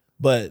out.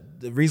 But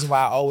the reason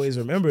why I always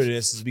remember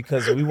this is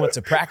because when we went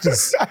to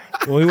practice,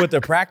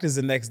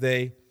 the next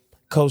day,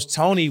 Coach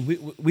Tony,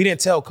 we didn't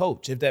tell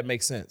Coach, if that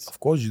makes sense. Of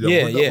course you don't.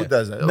 Yeah. Who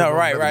does that? No,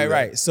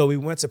 right. So we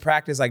went to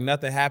practice like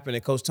nothing happened.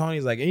 And Coach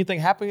Tony's like, anything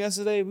happened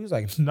yesterday? We was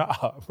like,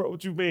 nah, bro,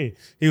 what you mean?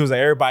 He was like,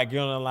 everybody get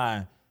on the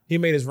line. He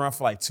made us run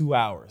for like 2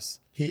 hours.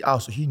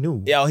 He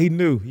knew. Yeah, he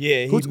knew.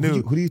 Yeah, he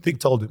knew. Who do you think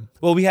told him?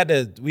 Well, we had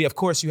to take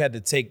our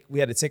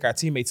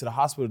teammate to the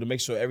hospital to make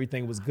sure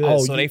everything was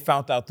good. They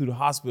found out through the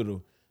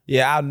hospital.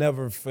 Yeah, I'll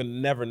never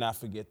not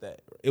forget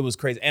that. It was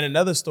crazy. And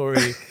another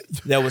story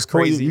that was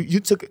crazy. You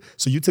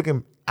took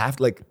him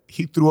after, like,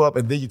 he threw up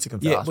and then you took him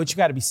to the hospital. But you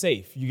got to be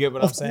safe. You get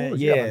what I'm saying?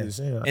 Yeah.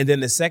 And then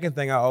the second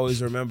thing I always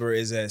remember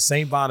is at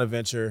St.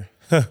 Bonaventure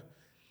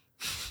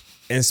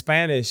in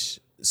Spanish.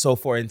 So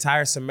for an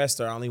entire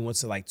semester, I only went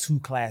to like 2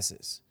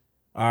 classes.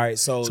 All right,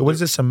 so what is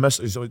this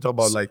semester? So we talk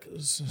about like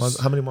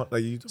how many months?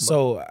 Like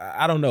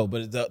I don't know,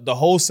 but the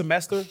whole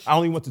semester, I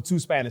only went to 2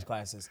 Spanish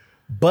classes.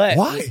 But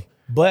why?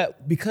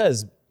 But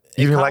because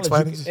you didn't like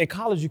Spanish? In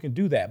college, you can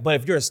do that.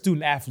 But if you're a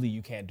student athlete,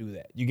 you can't do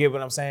that. You get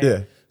what I'm saying?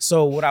 Yeah.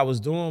 So what I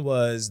was doing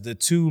was the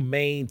 2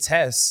 main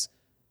tests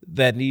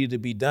that needed to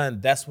be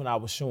done. That's when I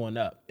was showing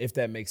up, if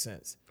that makes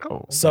sense. Oh.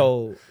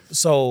 Okay.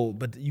 So,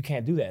 but you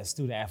can't do that as a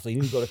student athlete.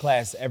 You need to go to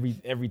class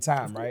every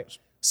time, right?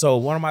 So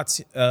one of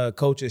my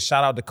coaches,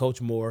 shout out to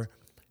Coach Moore,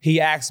 he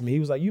asked me, he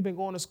was like, "You been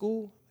going to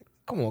school?" Like,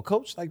 come on,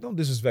 Coach, like don't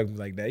disrespect me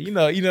like that. You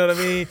know what I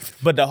mean?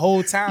 But the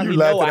whole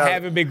time, I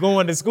haven't been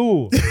going to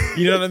school.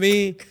 You know what I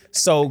mean?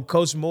 So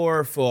Coach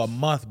Moore, for a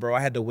month, bro,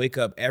 I had to wake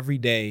up every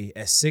day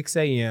at 6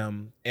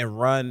 a.m. and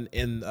run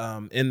in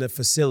the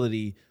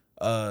facility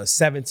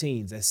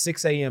 17s at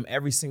 6 a.m.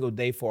 every single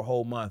day for a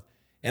whole month.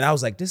 And I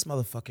was like, this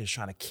motherfucker is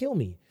trying to kill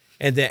me.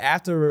 And then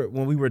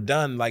when we were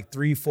done, like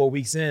 3-4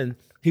 weeks in,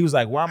 he was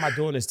like, why am I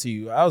doing this to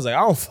you? I was like,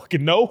 I don't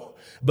fucking know.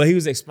 But he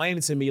was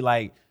explaining to me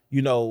like,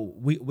 you know,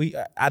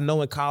 I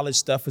know in college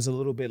stuff is a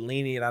little bit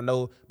lenient, I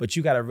know, but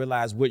you got to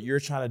realize what you're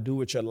trying to do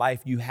with your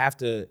life. You have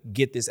to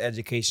get this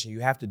education. You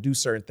have to do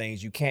certain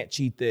things. You can't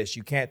cheat this.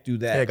 You can't do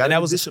that. Yeah, gotta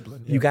be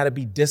disciplined. You got to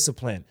be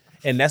disciplined.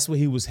 And that's what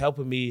he was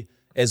helping me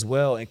as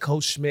well. And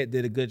Coach Schmidt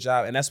did a good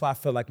job. And that's why I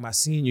feel like my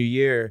senior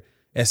year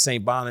at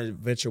St.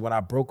 Bonaventure, when I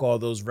broke all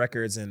those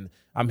records and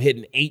I'm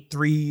hitting 8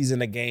 threes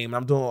in a game,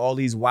 I'm doing all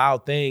these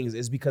wild things,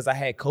 is because I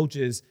had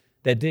coaches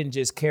that didn't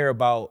just care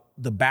about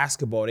the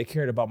basketball, they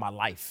cared about my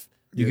life.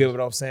 You get what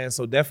I'm saying?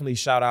 So definitely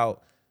shout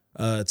out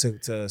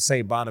to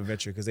St.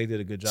 Bonaventure because they did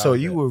a good job. So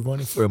you were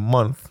running for a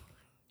month.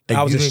 And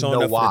I was just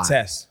showing up why. for the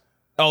test.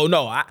 Oh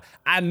no,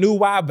 I knew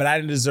why, but I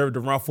didn't deserve to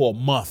run for a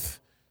month.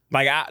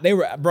 Like they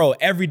were, bro,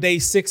 every day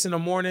 6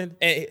 a.m. And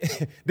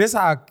this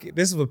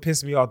is what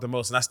pissed me off the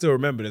most, and I still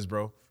remember this,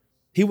 bro.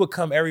 He would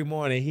come every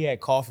morning. He had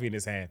coffee in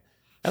his hand,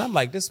 and I'm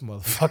like, this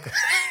motherfucker,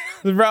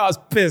 bro. I was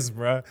pissed,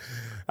 bro.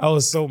 I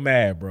was so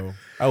mad, bro.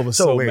 I was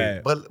so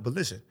mad. But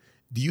listen,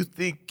 do you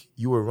think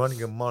you were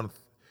running a month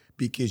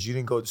because you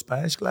didn't go to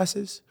Spanish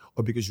classes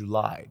or because you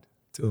lied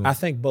to him? I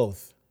think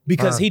both,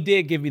 because he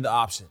did give me the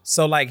option.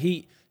 So like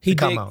he gave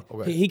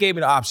me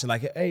the option,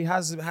 like, hey,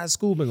 how's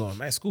school been going?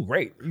 Man, school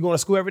great. You going to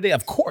school every day?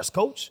 Of course,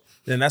 coach.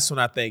 Then that's when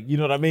I think, you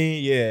know what I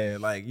mean? Yeah,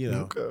 like, you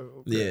know. Okay.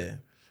 Yeah.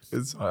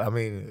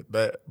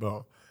 But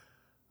bro,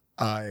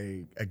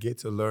 I get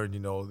to learn, you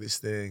know, these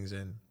things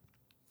and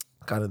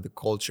kind of the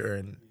culture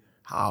and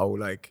how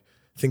like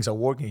things are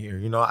working here,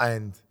 you know,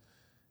 and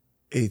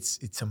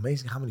it's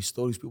amazing how many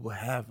stories people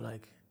have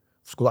like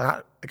school.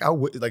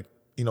 Like,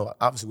 you know,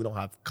 obviously we don't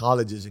have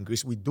colleges in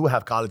Greece. We do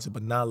have colleges,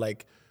 but not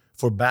like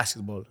for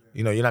basketball.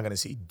 You know, you're not gonna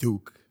see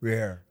Duke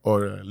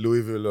or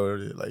Louisville or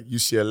like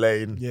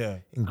UCLA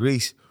in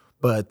Greece.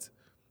 But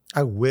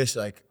I wish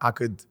like I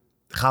could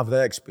have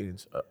that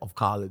experience of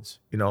college.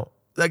 You know,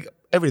 like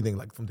everything,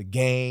 like from the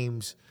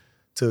games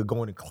to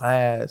going to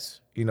class.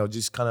 You know,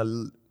 just kind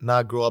of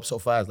not grow up so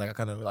fast. Like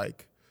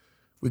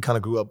we kind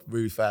of grew up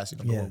really fast.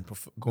 You know,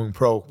 going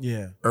pro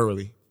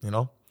early. You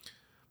know,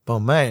 but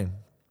man,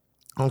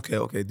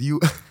 okay. Do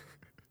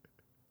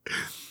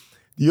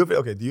you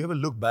ever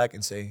look back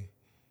and say,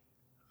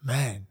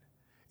 man,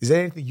 is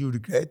there anything you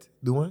regret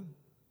doing?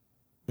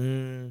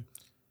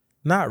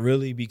 Not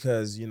really,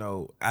 because, you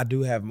know, I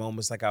do have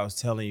moments like I was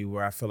telling you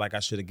where I feel like I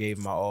should have gave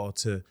my all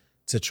to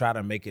try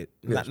to make it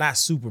not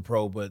super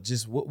pro, but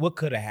just what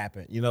could have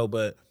happened, you know.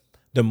 But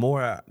the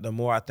more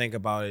I think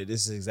about it,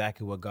 this is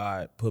exactly what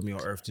God put me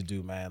on earth to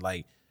do, man.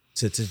 Like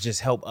to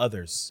just help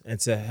others and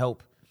to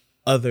help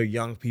other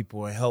young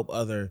people and help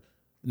other,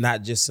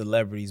 not just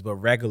celebrities, but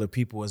regular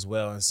people as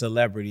well, and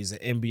celebrities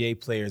and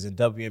NBA players and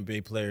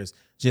WNBA players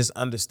just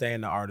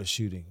understand the art of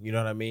shooting. You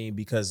know what I mean?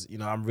 Because, you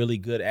know, I'm really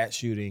good at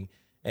shooting,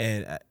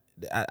 and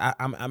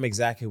I'm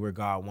exactly where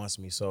God wants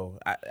me. So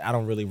I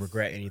don't really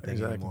regret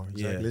anything anymore.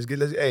 Exactly.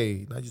 Yeah.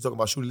 Hey, now you're talking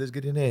about shooting. Let's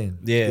get it in.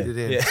 Yeah. Let's get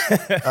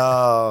it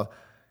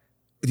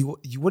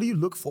in. What do you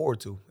look forward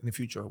to in the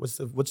future?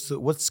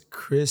 What's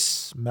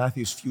Chris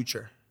Matthews'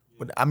 future?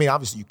 I mean,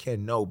 obviously you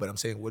can't know, but I'm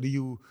saying, what are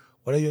you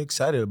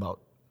excited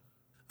about?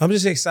 I'm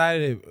just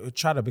excited to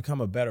try to become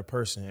a better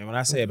person. And when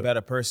I say a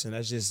better person,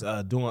 that's just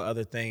doing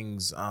other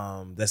things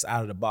that's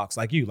out of the box.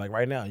 Like you, like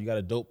right now, you got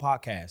a dope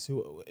podcast.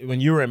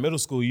 When you were in middle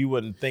school, you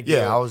wouldn't think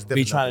I was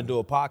be trying to do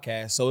a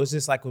podcast. So it's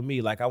just like with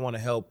me, like I want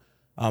to help.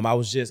 I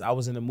was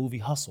in the movie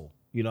Hustle,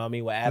 you know what I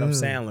mean, with Adam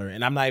Sandler.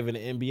 And I'm not even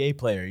an NBA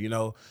player, you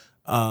know.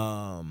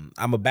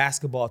 I'm a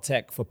basketball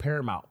tech for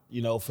Paramount,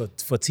 you know, for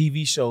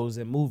TV shows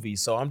and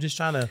movies. So I'm just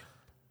trying to.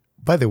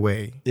 By the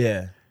way.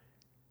 Yeah.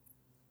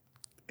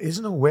 There's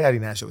no way I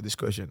didn't ask you this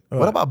question.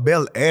 What about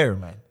Bel Air,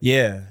 man?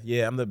 Yeah.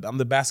 I'm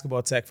the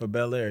basketball tech for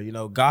Bel Air. You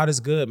know, God is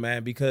good,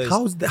 man. Because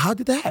how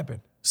did that happen?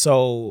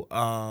 So,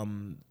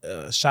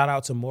 shout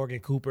out to Morgan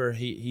Cooper.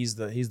 He's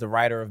the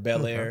writer of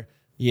Bel Air.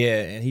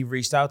 Yeah, and he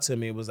reached out to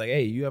me and was like,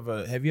 "Hey,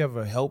 have you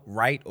ever helped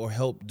write or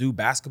help do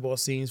basketball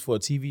scenes for a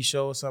TV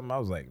show or something?" I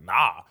was like,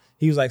 "Nah."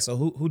 He was like, "So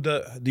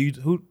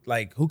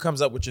who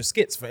comes up with your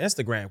skits for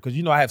Instagram? Because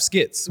you know I have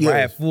skits where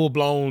I have full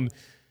blown."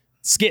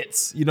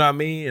 skits, you know what I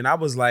mean? And I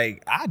was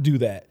like, I do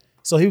that.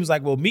 So he was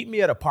like, well, meet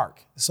me at a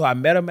park. So I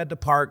met him at the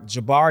park.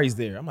 Jabari's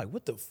there. I'm like,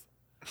 what the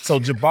So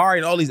Jabari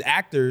and all these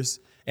actors,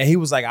 and he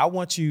was like, I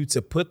want you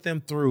to put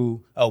them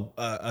through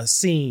a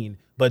scene.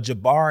 But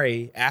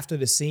Jabari, after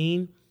the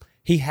scene,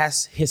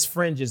 his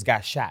friend just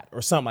got shot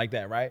or something like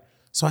that, right?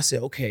 So I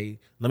said, okay,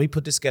 let me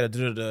put this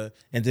together,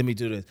 and then we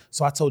do this.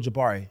 So I told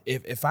Jabari,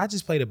 if I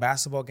just played a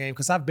basketball game,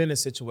 because I've been in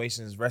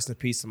situations, rest in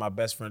peace to my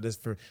best friend,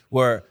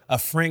 where a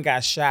friend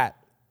got shot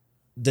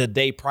the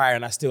day prior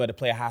and I still had to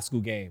play a high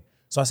school game.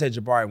 So I said,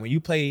 Jabari, when you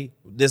play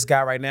this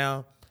guy right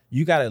now,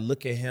 you got to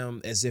look at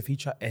him as if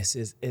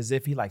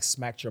he like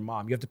smacked your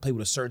mom. You have to play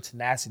with a certain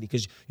tenacity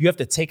because you have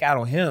to take out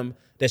on him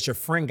that your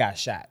friend got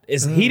shot. He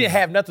didn't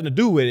have nothing to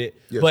do with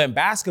it. Yes. But in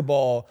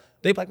basketball,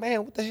 they be like,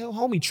 man, what the hell,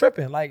 homie,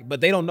 tripping? Like,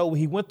 but they don't know what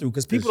he went through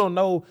because people don't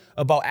know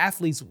about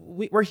athletes.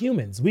 We're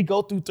humans. We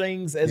go through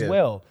things as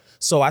well.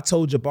 So I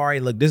told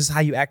Jabari, look, this is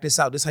how you act this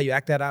out. This is how you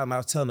act that out. And I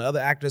was telling the other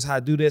actors how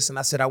to do this. And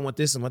I said, I want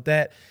this and want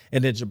that.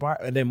 And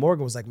then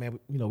Morgan was like, man,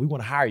 we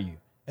want to hire you.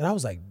 And I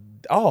was like,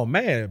 oh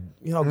man,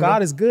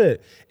 God is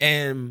good.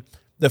 And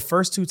the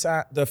first two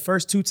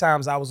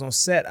times I was on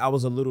set, I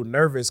was a little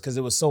nervous because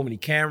there was so many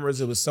cameras,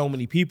 there was so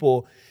many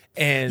people.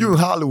 And you in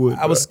Hollywood.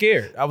 I was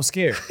scared.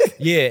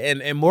 Yeah.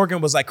 And Morgan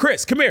was like,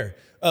 Chris, come here.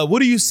 What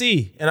do you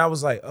see? And I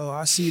was like, oh,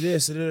 I see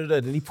this.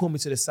 Then he pulled me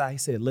to the side. He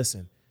said,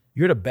 listen,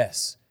 you're the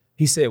best.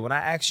 He said, when I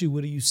ask you,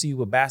 what do you see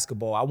with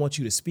basketball? I want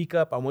you to speak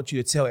up. I want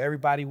you to tell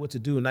everybody what to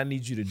do, and I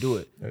need you to do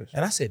it. Yes.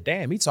 And I said,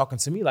 damn, he talking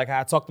to me like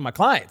how I talk to my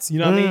clients. You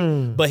know what I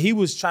mean? But he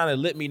was trying to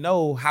let me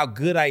know how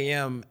good I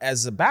am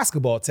as a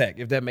basketball tech,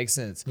 if that makes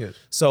sense. Yes.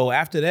 So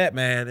after that,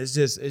 man, it's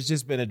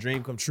just been a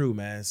dream come true,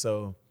 man.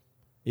 So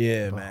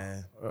yeah,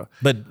 man.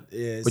 But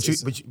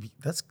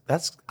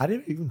that's I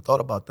didn't even thought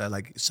about that.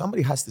 Like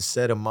somebody has to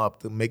set him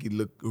up to make it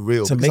look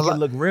real.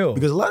 Look real.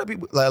 Because a lot of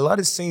people, like a lot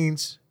of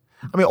scenes,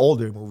 I mean,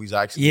 older movies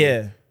actually.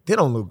 Yeah. They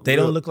don't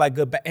look like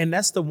good. And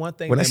that's the one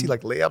thing. When I see like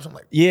layups, I'm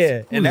like,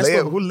 yeah.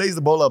 Who lays the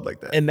ball up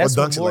like that? And that's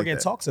what Morgan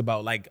talks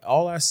about. Like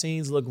all our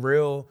scenes look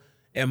real.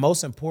 And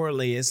most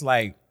importantly, it's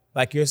like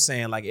you're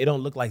saying, like it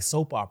don't look like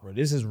soap opera.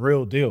 This is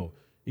real deal.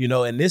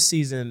 And this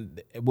season,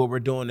 what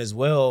we're doing as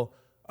well,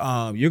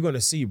 you're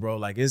gonna see, bro.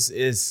 Like it's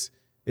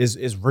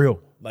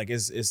real. Like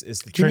it's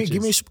the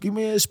trenches. Give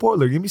me a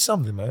spoiler. Give me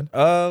something, man.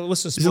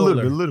 What's the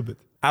spoiler? A little bit.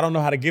 I don't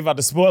know how to give out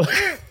the spoiler.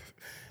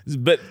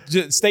 But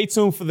just stay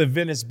tuned for the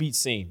Venice Beach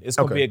scene. It's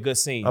going to be a good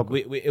scene.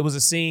 Okay. It was a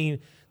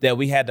scene that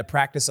we had to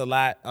practice a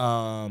lot.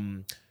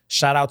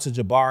 Shout out to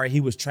Jabari.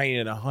 He was training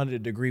in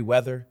 100-degree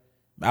weather.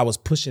 I was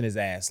pushing his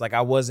ass. Like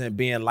I wasn't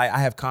being like, I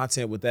have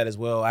content with that as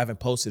well. I haven't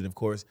posted, of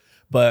course,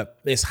 but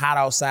it's hot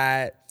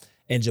outside.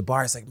 And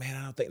Jabari's like, man,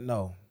 I don't think,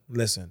 no,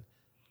 listen,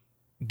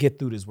 get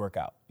through this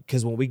workout.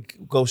 Because when we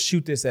go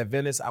shoot this at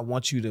Venice, I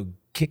want you to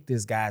kick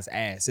this guy's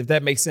ass, if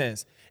that makes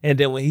sense. And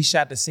then when he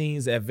shot the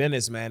scenes at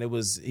Venice, man, he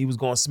was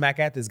going smack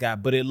at this guy,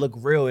 but it looked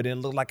real. It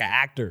didn't look like an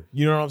actor.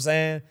 You know what I'm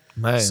saying?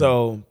 Man.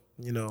 So,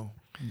 you know,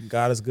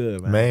 God is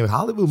good, man. Man,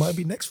 Hollywood might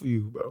be next for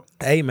you, bro.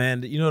 Hey,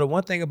 man, you know, the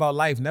one thing about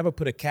life, never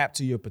put a cap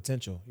to your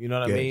potential. You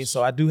know what I mean?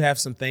 So I do have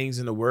some things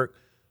in the work.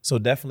 So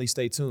definitely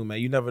stay tuned, man.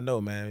 You never know,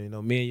 man. You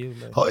know, me and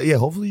you, man. Oh, yeah,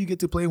 hopefully you get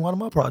to play in one of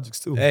my projects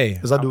too. Hey.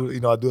 Because I do a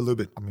little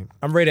bit. I mean,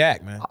 I'm ready to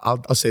act, man.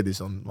 I'll say this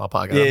on my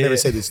podcast. Yeah, I've never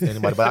said this to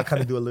anybody, but I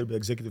kind of do a little bit of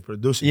executive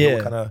producing. Yeah. You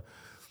know, kind of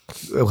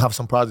we'll have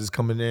some projects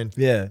coming in.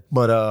 Yeah.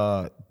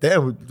 But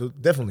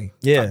definitely.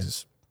 Yeah.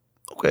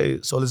 Okay,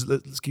 so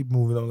let's keep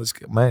moving on.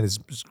 Man, it's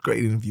a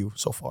great interview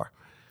so far.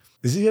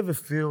 Does it ever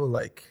feel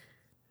like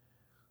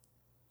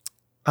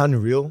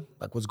unreal,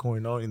 like what's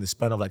going on in the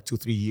span of like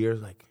 2-3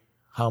 years, like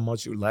how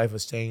much your life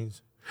has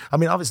changed? I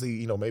mean, obviously,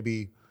 you know,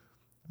 maybe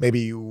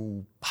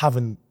you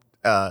haven't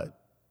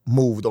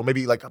moved, or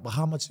maybe like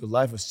how much your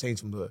life has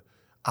changed from the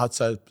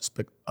outside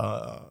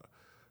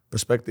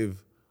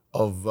perspective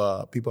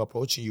of people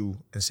approaching you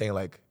and saying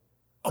like,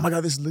 oh my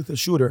God, this is Lethal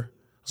Shooter.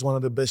 He's one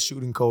of the best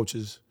shooting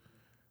coaches.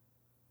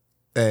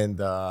 And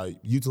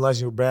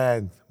utilizing your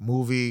brand,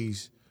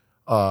 movies,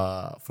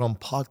 from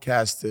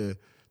podcasts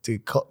to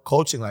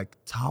coaching like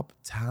top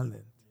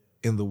talent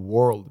in the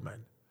world,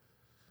 man.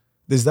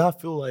 Does that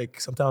feel like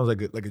sometimes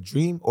like a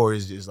dream, or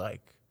is it just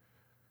like?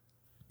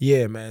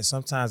 Yeah, man.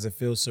 Sometimes it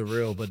feels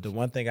surreal, but the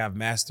one thing I've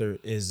mastered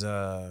is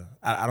I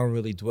don't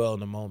really dwell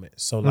in the moment.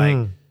 So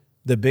like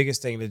the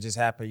biggest thing that just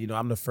happened, you know,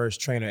 I'm the first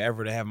trainer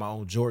ever to have my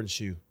own Jordan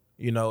shoe,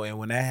 you know, and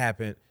when that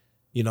happened,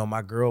 you know,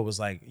 my girl was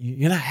like,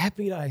 you're not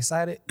happy, you're not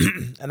excited?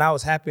 And I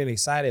was happy and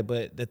excited,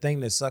 but the thing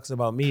that sucks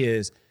about me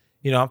is,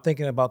 you know, I'm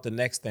thinking about the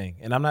next thing.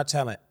 And I'm not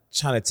trying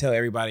to tell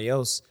everybody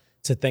else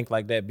to think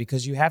like that,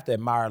 because you have to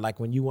admire, like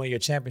when you won your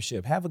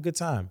championship, have a good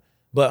time.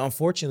 But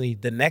unfortunately,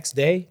 the next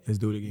day, let's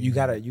do it again.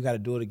 You gotta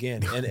do it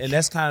again. And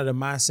that's kind of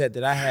the mindset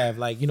that I have.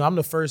 Like, you know, I'm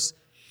the first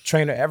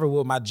trainer ever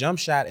with my jump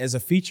shot as a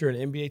feature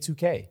in NBA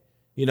 2K.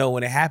 You know,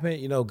 when it happened,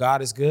 you know,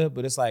 God is good,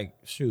 but it's like,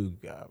 shoot,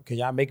 can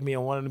y'all make me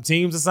on one of them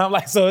teams or something?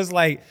 Like, so it's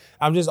like,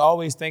 I'm just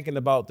always thinking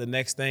about the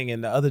next thing.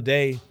 And the other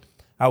day,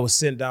 I was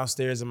sitting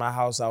downstairs in my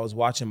house. I was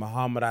watching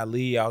Muhammad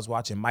Ali. I was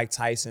watching Mike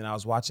Tyson. I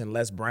was watching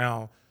Les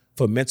Brown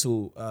for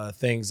mental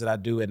things that I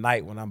do at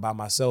night when I'm by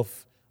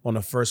myself on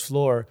the first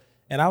floor.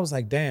 And I was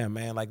like, damn,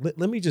 man, like,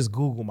 let me just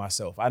Google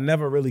myself. I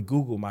never really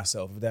Googled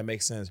myself, if that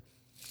makes sense.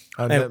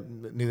 Neither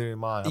in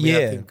mine. I mean,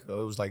 I think it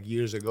was like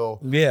years ago.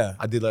 Yeah.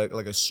 I did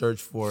like a search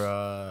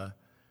for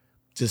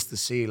just to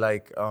see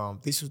like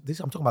this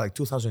I'm talking about like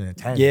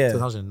 2010,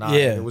 2009.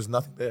 Yeah. There was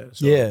nothing there.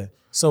 So. Yeah.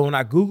 So when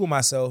I Google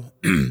myself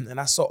and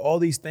I saw all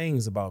these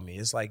things about me,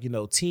 it's like, you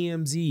know,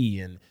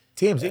 TMZ and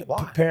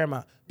why?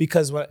 Paramount.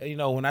 Because you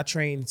know, when I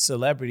train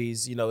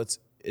celebrities, you know,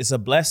 it's a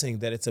blessing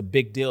that it's a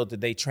big deal that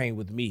they train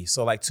with me.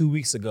 So like 2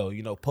 weeks ago,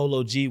 you know,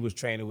 Polo G was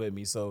training with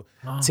me. So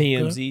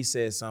TMZ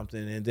said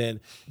something. And then,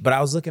 but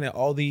I was looking at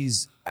all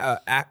these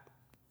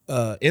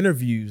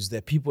interviews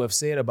that people have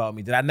said about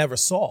me that I never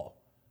saw.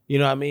 You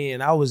know what I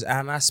mean?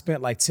 And I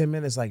spent like 10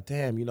 minutes like,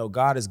 damn, you know,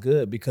 God is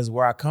good, because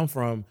where I come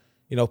from,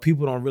 you know,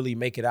 people don't really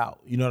make it out.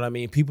 You know what I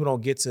mean? People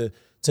don't get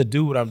to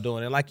do what I'm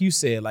doing. And like you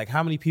said, like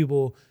how many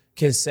people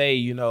can say,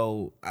 you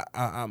know,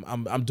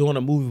 I'm doing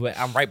a movie, but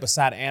I'm right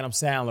beside Adam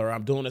Sandler.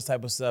 I'm doing this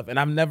type of stuff, and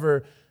I've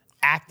never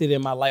acted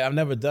in my life. I've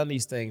never done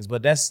these things,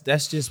 but that's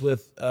just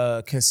with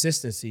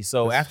consistency.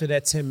 So after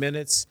that 10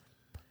 minutes,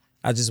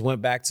 I just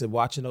went back to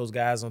watching those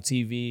guys on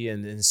TV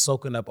and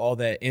soaking up all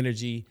that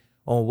energy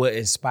on what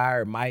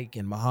inspired Mike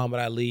and Muhammad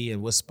Ali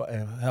and what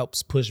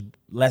helps push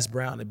Les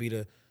Brown to be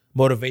the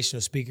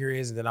motivational speaker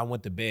is. And then I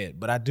went to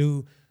bed. But I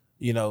do,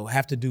 you know,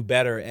 have to do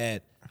better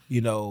at, you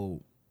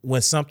know,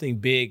 when something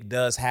big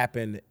does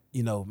happen,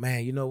 you know,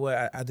 man, you know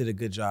what? I did a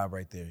good job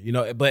right there. You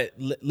know, but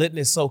letting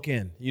it soak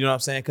in, you know what I'm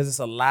saying? Because it's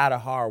a lot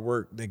of hard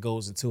work that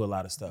goes into a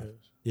lot of stuff.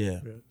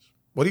 Yes. Yeah. Yes.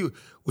 What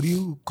do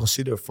you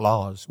consider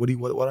flaws? What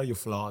are your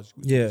flaws?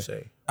 Would you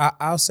say?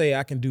 I'll say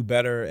I can do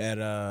better at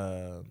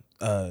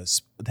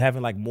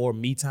having like more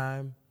me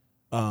time,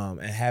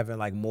 and having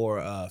like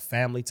more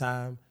family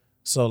time.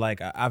 So like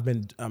I've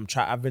been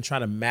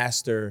trying to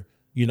master,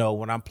 you know,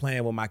 when I'm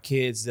playing with my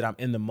kids, that I'm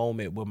in the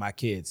moment with my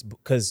kids,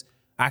 because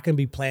I can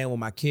be playing with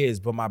my kids,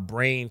 but my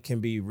brain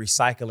can be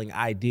recycling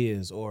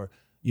ideas, or,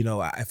 you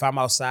know, if I'm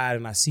outside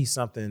and I see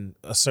something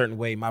a certain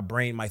way, my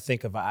brain might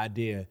think of an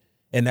idea,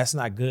 and that's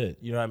not good.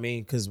 You know what I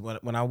mean? Because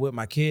when I'm with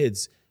my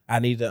kids, I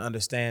need to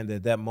understand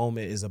that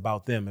moment is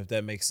about them, if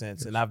that makes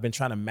sense. Yes. And I've been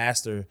trying to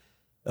master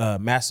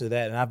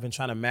that, and I've been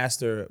trying to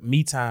master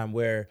me time,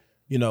 where,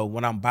 you know,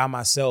 when I'm by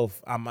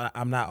myself, I'm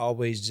not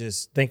always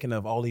just thinking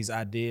of all these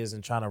ideas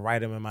and trying to write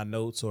them in my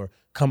notes or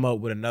come up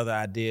with another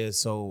idea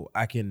so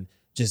I can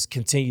just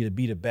continue to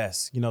be the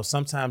best. You know,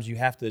 sometimes you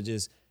have to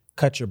just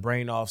cut your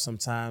brain off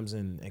sometimes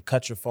and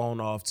cut your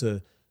phone off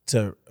to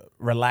to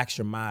relax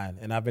your mind.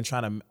 And I've been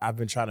trying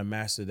to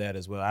master that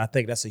as well. I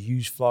think that's a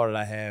huge flaw that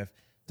I have,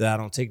 that I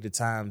don't take the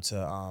time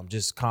to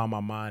just calm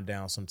my mind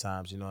down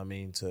sometimes, you know what I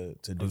mean, to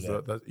do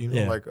that. You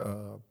know, like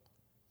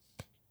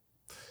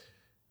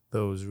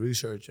those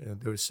research,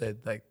 and they said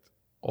like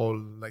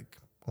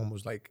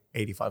almost like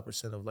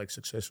 85% of like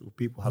successful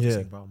people have the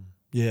same problem.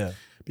 Yeah.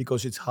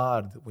 Because it's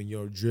hard when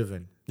you're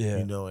driven, Yeah.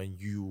 you know, and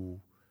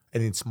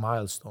it's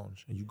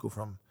milestones, and you go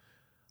from,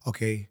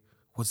 okay,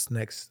 what's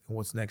next? And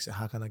what's next? And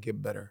how can I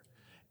get better?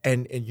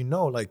 And you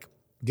know, like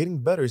getting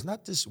better is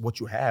not just what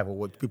you have or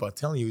what people are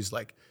telling you, it's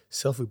like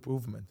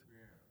self-improvement.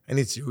 And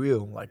it's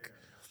real. Like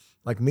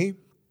me,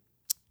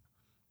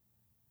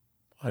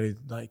 I read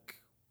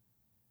like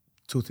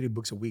 2-3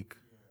 books a week.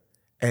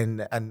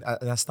 And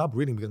I stopped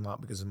reading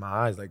because my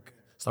eyes like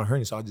start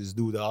hurting. So I just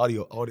do the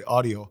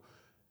audio,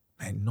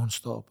 man,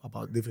 nonstop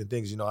about different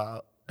things. You know,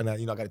 I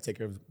got to take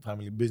care of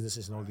family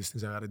businesses and all these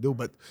things I got to do.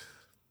 But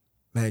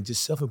man,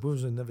 just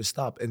self-improvement never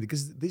stop. And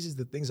because this is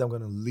the things I'm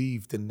gonna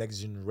leave to the next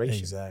generation.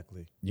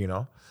 Exactly. You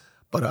know,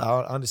 but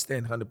I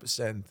understand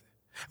 100%.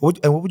 What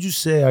would you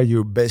say are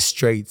your best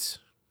traits?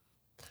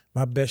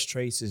 My best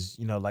traits is,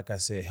 you know, like I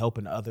said,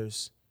 helping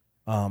others.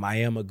 I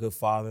am a good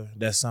father.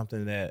 That's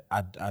something that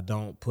I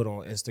don't put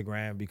on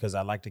Instagram because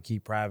I like to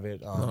keep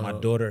private. My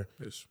daughter,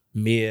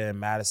 Mia and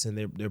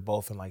Madison, they're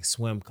both in like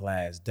swim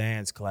class,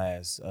 dance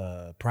class,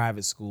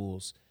 private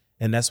schools.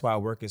 And that's why I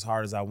work as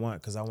hard as I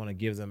want, because I want to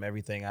give them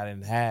everything I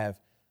didn't have.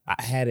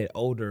 I had it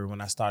older when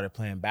I started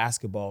playing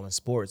basketball and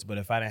sports, but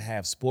if I didn't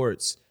have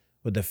sports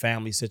with the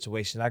family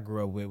situation I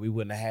grew up with, we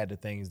wouldn't have had the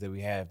things that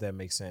we have, if that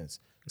makes sense.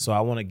 So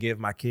I want to give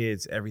my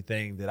kids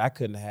everything that I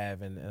couldn't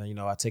have. And you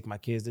know, I take my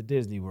kids to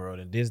Disney World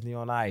and Disney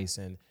on Ice.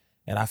 And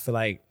I feel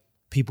like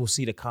people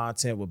see the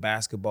content with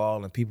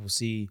basketball and people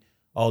see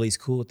all these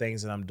cool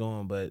things that I'm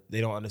doing, but they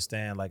don't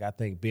understand. Like, I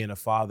think being a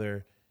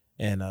father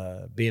and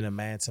being a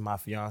man to my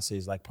fiance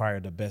is like probably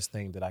the best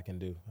thing that I can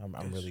do. I'm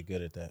really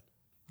good at that.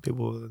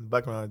 People in the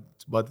background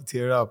about to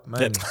tear up,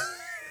 man.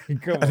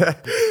 Come on.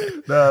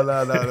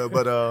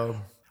 No.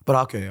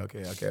 But okay.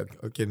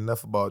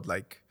 Enough about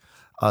like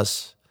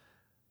us.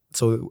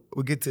 So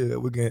we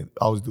can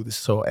always do this.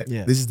 So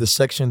This is the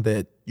section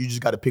that you just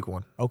got to pick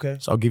one. Okay.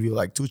 So I'll give you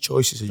like 2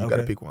 choices and you got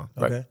to pick one.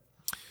 Right? Okay.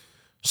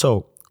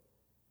 So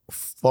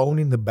phone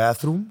in the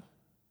bathroom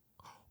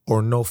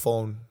or no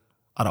phone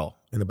at all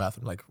in the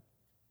bathroom? Like,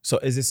 so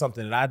is it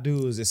something that I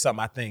do? Or is it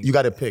something I think? You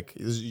got to pick.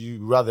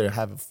 You rather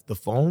have the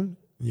phone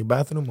in your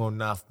bathroom or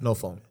no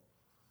phone?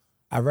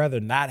 I'd rather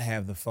not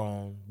have the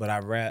phone, but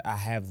I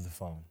have the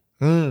phone.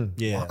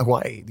 Yeah.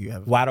 Why do you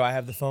have? Why do I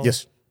have the phone?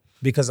 Yes.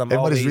 Because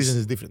everybody's reason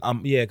is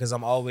different. Because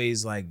I'm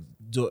always like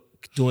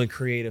doing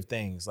creative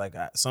things. Like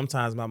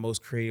sometimes my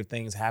most creative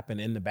things happen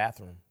in the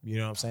bathroom. You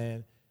know what I'm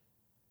saying?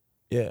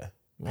 Yeah,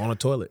 on the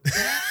toilet.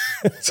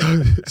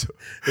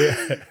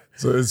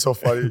 So it's so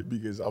funny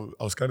because I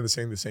was kind of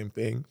saying the same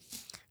thing,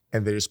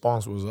 and the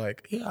response was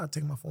like, "Yeah, I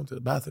take my phone to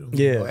the bathroom."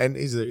 Yeah, you know? And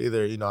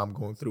either you know I'm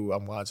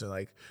watching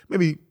like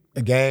maybe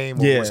a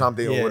game or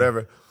something or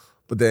whatever,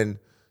 but then.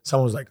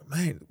 Someone was like,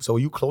 "Man, so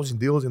you closing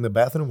deals in the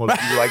bathroom?" Or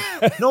you're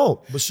like,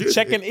 "No, but seriously,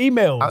 checking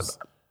emails."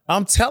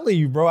 I'm telling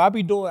you, bro. I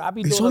be doing.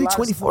 It's only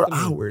 24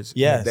 hours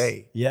in a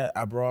day. Yeah,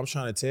 bro. I'm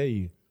trying to tell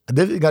you. I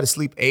definitely got to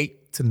sleep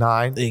 8 to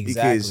 9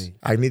 because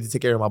I need to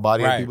take care of my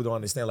body. And people don't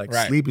understand. Like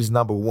sleep is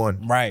number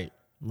one. Right.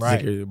 Take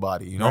care of your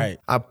body. You know. Right.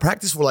 I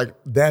practice for like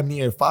damn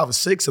near 5 or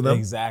 6 of them.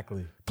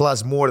 Exactly.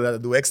 Plus more that I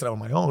do extra on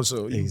my own.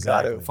 So you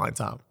gotta find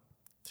time.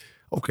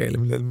 Okay, let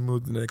me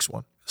move to the next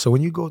one. So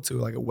when you go to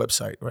like a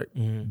website, right?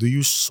 Mm-hmm. Do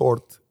you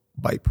sort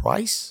by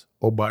price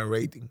or by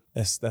rating?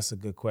 That's a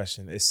good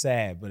question. It's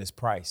sad, but it's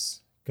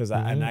price. Because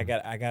I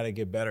got to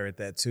get better at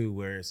that too.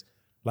 Whereas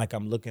like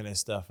I'm looking at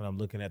stuff and I'm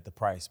looking at the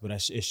price, but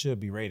it should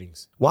be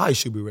ratings. Why it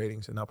should be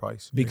ratings and not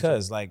price?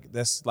 Because like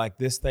that's like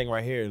this thing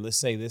right here. Let's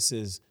say this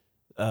is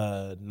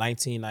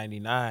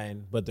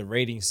 $19.99, but the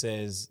rating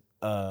says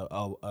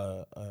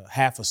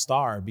half a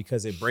star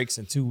because it breaks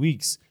in 2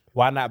 weeks.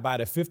 Why not buy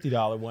the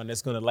 $50 one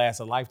that's going to last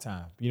a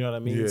lifetime? You know what I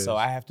mean? Yes. So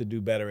I have to do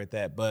better at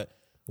that. But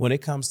when it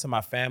comes to my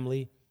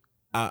family,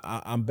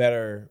 I'm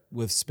better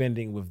with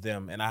spending with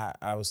them. And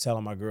I was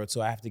telling my girl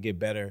too, I have to get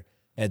better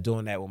at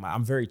doing that with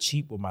I'm very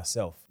cheap with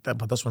myself.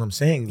 But that's what I'm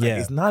saying. Like,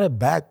 it's not a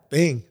bad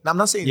thing. Now, I'm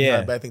not saying it's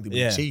not a bad thing to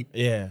be cheap.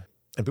 Yeah.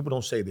 And people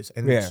don't say this.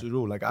 And it's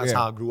true. Like that's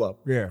how I grew up.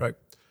 Yeah. Right.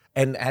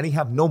 And I didn't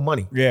have no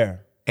money. Yeah.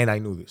 And I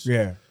knew this.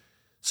 Yeah.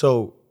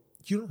 So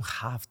you don't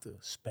have to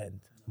spend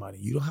money.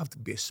 You don't have to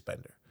be a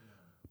spender.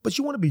 But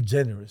you want to be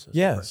generous.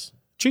 Yes.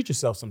 Treat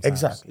yourself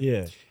sometimes. Exactly.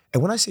 Yeah.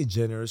 And when I say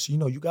generous, you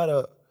know, you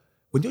gotta,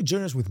 when you're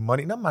generous with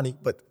money, not money,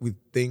 but with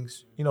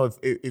things, you know,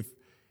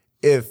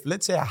 if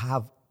let's say if I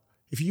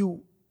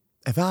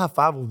have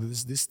 5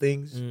 of these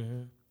things,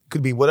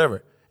 could be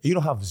whatever, you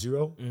don't have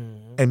 0,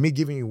 and me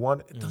giving you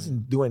 1, it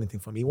doesn't do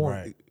anything for me. It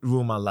won't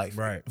ruin my life.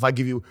 Right. If I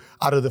give you,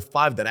 out of the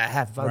 5 that I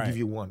have, if I give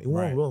you 1, it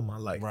won't ruin my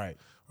life. Right.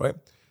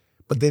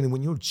 But then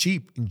when you're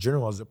cheap in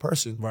general as a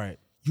person, right,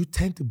 you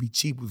tend to be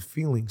cheap with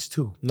feelings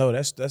too. No,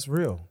 that's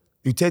real.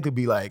 You tend to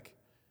be like,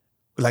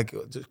 like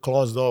just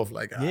closed off.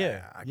 Like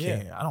Yeah, I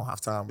can't. I don't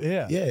have time.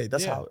 Yeah, yeah.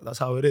 That's yeah.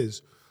 how it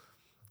is.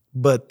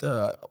 But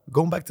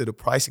going back to the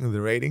pricing and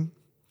the rating,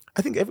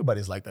 I think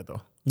everybody's like that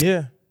though.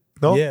 Yeah.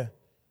 No? Yeah.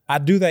 I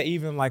do that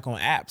even like on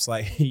apps.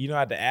 Like, you know,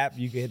 at the app,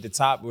 you can hit the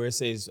top where it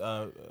says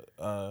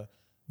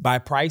by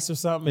price or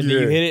something, and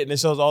then you hit it and it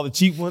shows all the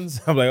cheap ones.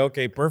 I'm like,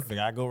 okay, perfect.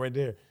 I go right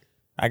there.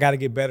 I got to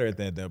get better at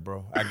that, though,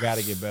 bro. I got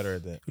to get better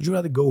at that. Would you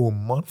rather go a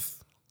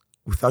month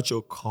without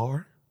your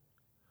car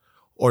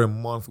or a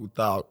month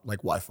without like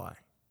Wi-Fi?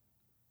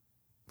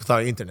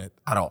 Without internet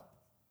at all?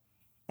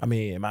 I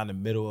mean, am I in the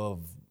middle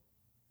of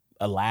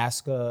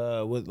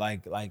Alaska? With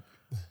like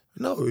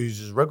No, it's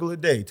just regular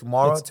day.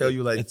 Tomorrow I'll tell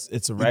you like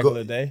it's a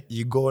regular day.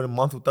 You go in a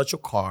month without your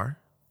car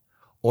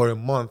or a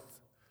month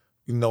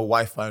with no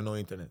Wi-Fi, no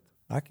internet.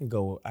 I can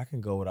go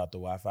without the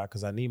Wi-Fi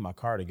because I need my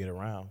car to get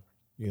around.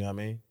 You know what I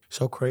mean?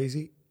 So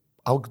crazy.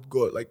 I would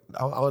go like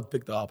I would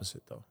pick the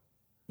opposite though.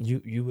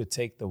 You would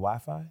take the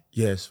Wi-Fi?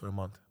 Yes, for a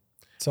month.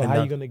 So how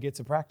are you gonna get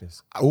to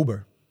practice?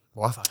 Uber.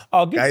 Wi-Fi.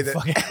 Oh, get the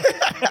fuck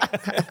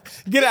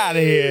get out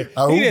of here.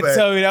 He didn't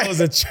tell me that was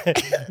a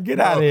get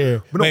out of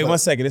here. Wait 1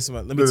 second.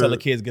 Let me tell the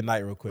kids good night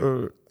real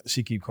quick.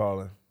 She keep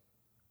calling.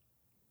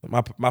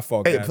 My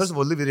fault, guys. Hey, first of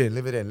all, leave it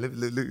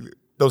in.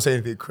 Don't say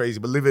anything crazy,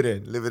 but leave it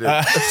in.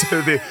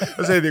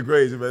 Don't say anything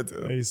crazy, man.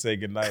 Let me say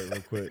good night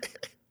real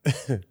quick.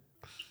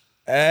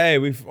 Hey,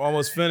 we've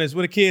almost finished.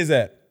 Where the kids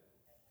at?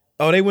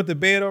 Oh, they went to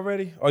bed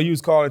already? Or you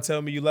was calling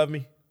telling me you love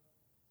me?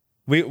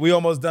 We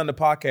almost done the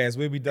podcast.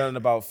 We'll be done in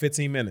about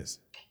 15 minutes.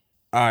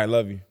 All right,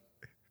 love you.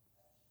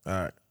 All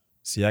right.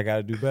 See, I got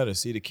to do better.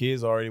 See, the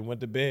kids already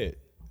went to bed.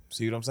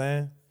 See what I'm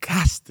saying?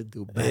 Got to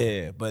do better.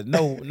 Yeah, but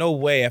no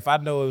way. If I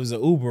know it was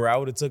an Uber, I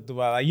would have took the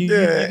like.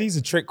 These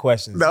are trick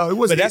questions. No, it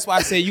wasn't. But that's why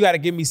I say you got to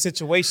give me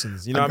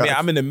situations. You know what I mean?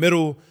 I'm in the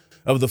middle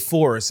of the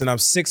forest and I'm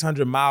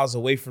 600 miles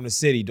away from the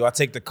city. Do I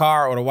take the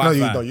car or the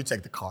Wi-Fi? No, you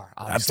take the car.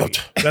 That's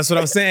what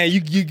I'm saying.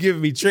 You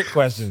giving me trick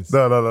questions.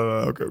 No.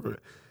 Okay.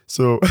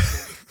 So,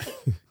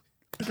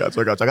 I got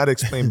you. I got to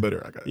explain better.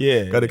 Got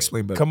to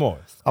explain better. Come on.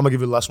 I'm going to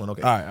give you the last one,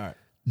 okay? All right.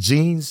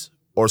 Jeans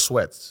or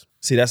sweats?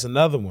 See, that's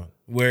another one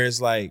where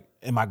it's like,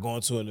 am I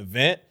going to an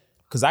event?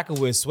 Because I could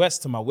wear sweats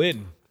to my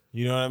wedding.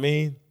 You know what I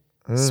mean?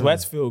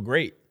 Sweats feel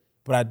great.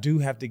 But I do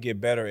have to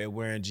get better at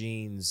wearing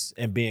jeans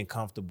and being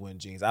comfortable in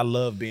jeans. I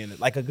love being,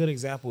 like a good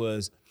example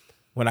is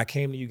when I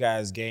came to you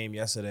guys' game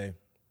yesterday,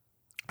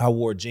 I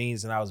wore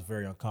jeans and I was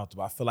very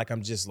uncomfortable. I feel like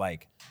I'm just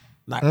like,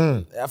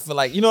 I feel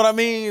like, you know what I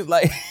mean?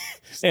 Like,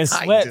 and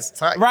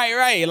sweats.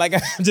 Right. Like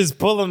I'm just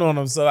pulling on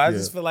them. So I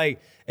just feel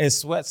like in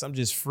sweats, I'm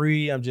just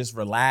free. I'm just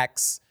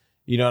relaxed.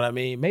 You know what I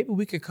mean? Maybe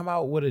we could come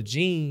out with a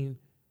jean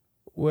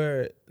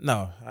where,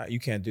 no, you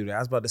can't do that. I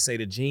was about to say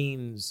the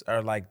jeans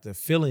are like the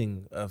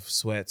feeling of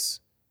sweats.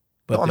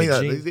 But no, I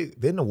mean,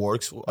 they're in the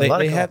works.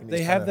 They have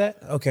that?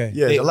 Okay.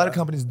 Yeah, a lot of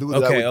companies do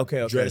that.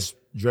 Okay.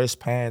 Dress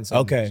pants.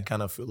 And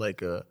kind of feel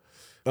like a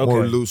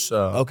more loose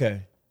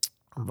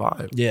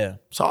vibe. Yeah.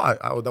 So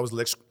that was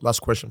the last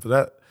question for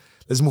that.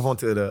 Let's move on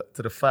to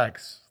the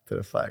facts.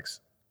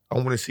 I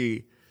want to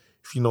see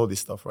if you know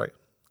this stuff, right?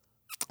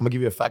 I'm gonna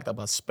give you a fact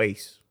about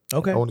space.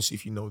 Okay. I want to see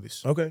if you know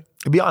this. Okay.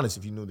 Be honest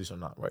if you knew this or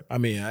not, right? I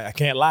mean, I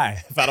can't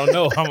lie. If I don't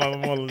know,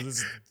 I'm on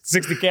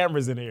 60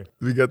 cameras in here.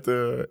 We got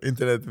the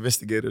internet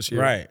investigators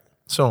here. Right.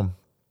 So,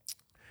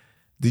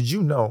 did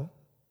you know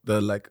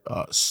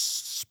that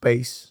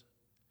space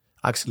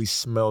actually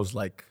smells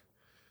like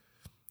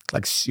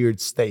seared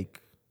steak?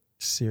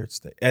 Seared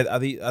steak.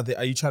 Are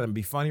you trying to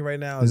be funny right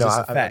now? Is no, this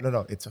a fact?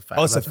 No, it's a fact.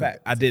 Oh, it's a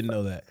fact. I didn't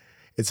know that.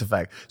 It's a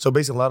fact. So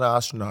basically, a lot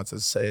of astronauts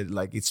have said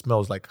like it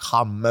smells like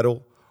hot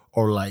metal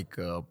or like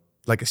a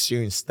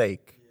seared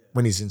steak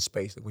when he's in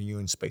space, like when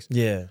you're in space.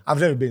 Yeah. I've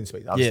never been in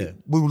space. Obviously. Yeah.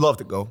 We would love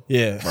to go.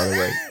 Yeah. By the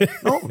way.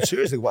 No,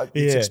 seriously,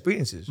 it's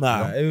experiences.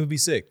 Nah, it would be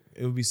sick.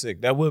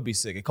 That would be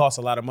sick. It costs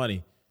a lot of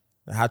money.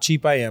 How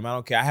cheap I am, I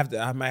don't care.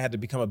 I might have to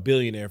become a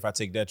billionaire if I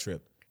take that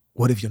trip.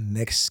 What if your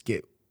next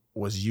skit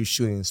was you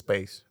shooting in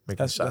space,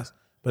 making shots?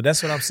 But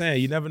that's what I'm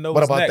saying. You never know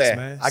what's about next, that?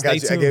 man. I got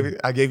you.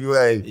 I gave you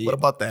a. What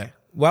about that?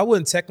 Well, I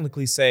wouldn't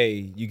technically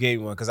say you gave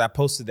me one because I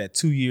posted that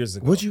 2 years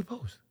ago. What'd you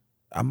post?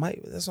 I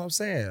might. That's what I'm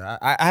saying.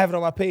 I have it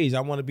on my page.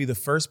 I want to be the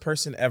first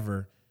person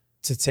ever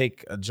to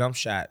take a jump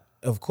shot.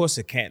 Of course,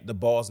 it can't. The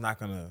ball's not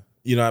gonna.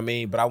 You know what I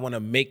mean? But I want to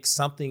make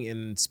something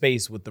in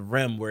space with the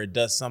rim where it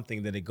does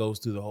something that it goes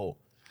through the hole.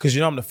 Because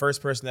I'm the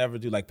first person to ever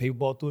do like paper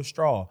ball through a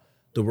straw.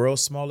 The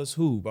world's smallest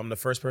hoop. I'm the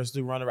first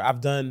person to run around.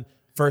 I've done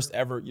first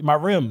ever my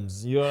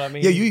rims. You know what I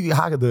mean? Yeah, you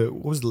had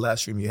what was the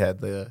last rim you had?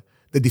 The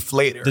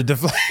deflator. The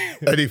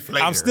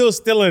deflator. I'm still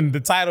stealing the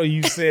title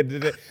you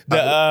said.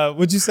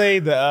 What'd you say?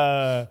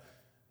 The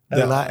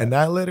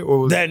Annihilator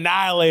or the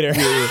Annihilator.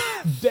 Yeah.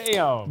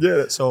 Damn.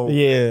 Yeah. So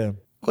yeah.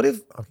 What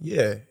if?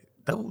 Yeah,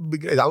 that would be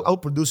great. I'll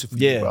produce it for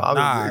you.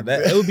 Bro.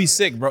 It would be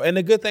sick, bro. And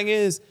the good thing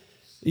is,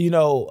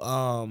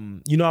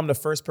 I'm the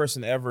first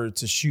person ever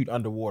to shoot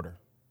underwater.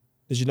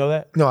 Did you know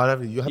that? No, I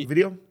never. You have a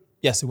video?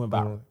 Yes, it went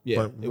viral.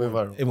 Yeah, it went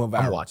viral. It went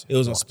viral. I'm watching. It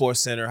was on Sports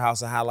Center,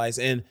 House of Highlights,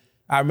 and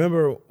I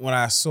remember when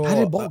I saw. How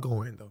did the ball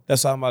go in though?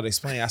 That's what I'm about to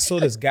explain. I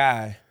saw this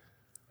guy,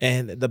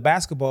 and the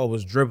basketball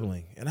was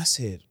dribbling. And I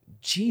said,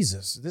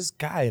 Jesus, this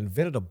guy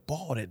invented a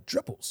ball that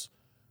dribbles.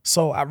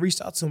 So I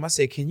reached out to him. I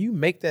said, can you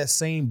make that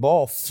same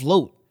ball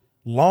float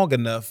long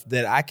enough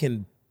that I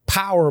can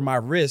power my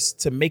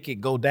wrist to make it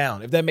go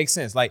down? If that makes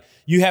sense. Like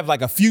you have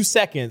like a few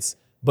seconds,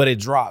 but it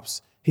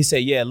drops. He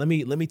said, yeah, let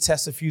me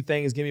test a few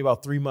things. Give me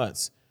about 3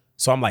 months.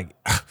 So I'm like,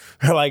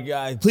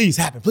 please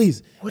happen,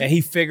 please. What? And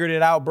he figured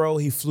it out, bro.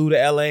 He flew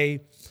to LA.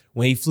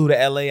 When he flew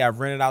to LA, I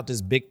rented out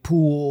this big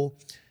pool.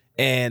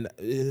 And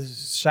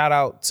shout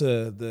out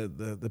to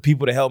the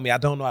people that helped me. I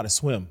don't know how to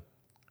swim.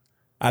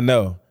 I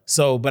know.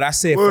 So, but I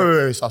said,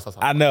 stop.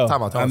 I know.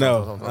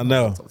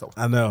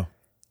 I know.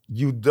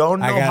 You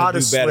don't know how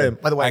to swim.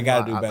 By the way, I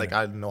gotta do better. Like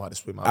I know how to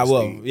swim. Obviously, I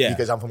will, yeah.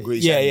 Because I'm from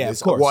Greece. Yeah, of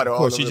course. Water of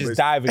course. You're just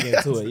diving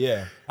into it.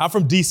 Yeah. I'm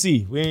from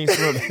DC. We ain't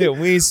swimming.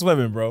 We ain't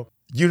swimming, bro.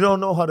 You don't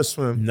know how to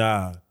swim.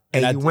 Nah.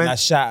 And I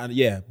shot.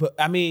 Yeah, but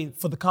I mean,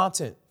 for the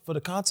content.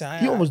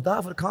 You almost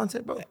died for the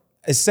content, bro.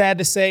 It's sad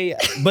to say,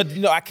 but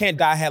I can't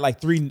die.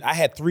 I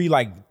had three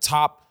like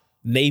top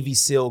Navy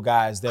SEAL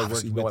guys that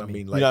worked with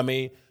me. Like, you know what I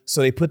mean?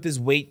 So they put this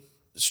weight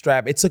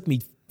strap. It took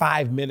me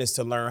 5 minutes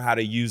to learn how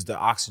to use the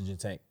oxygen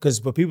tank.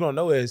 Because what people don't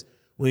know is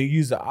when you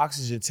use the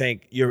oxygen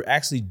tank, you're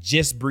actually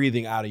just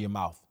breathing out of your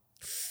mouth.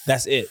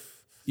 That's it.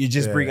 You're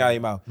just breathing out of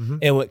your mouth. Mm-hmm.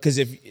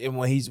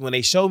 And when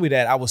they showed me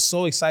that, I was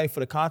so excited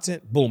for the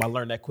content. Boom, I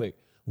learned that quick.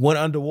 Went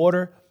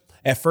underwater.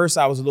 At first,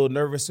 I was a little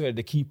nervous so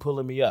to keep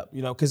pulling me up,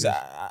 because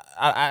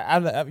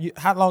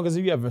how long have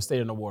you ever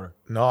stayed in the water?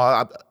 No,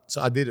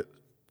 I did.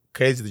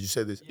 Crazy that you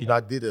said this. I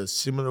did a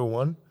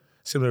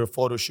similar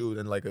photo shoot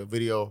and like a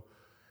video.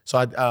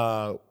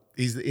 So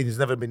it's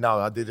never been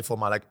out. I did it for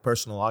my like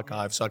personal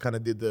archive. So I kind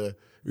of did the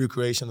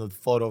recreation of the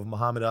photo of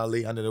Muhammad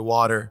Ali under the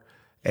water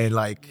and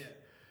like,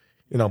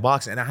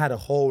 boxing. And I had a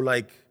whole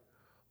like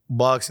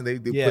box and they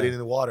put it in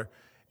the water.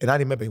 And I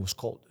remember it was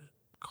cold.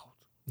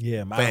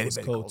 Yeah, mine was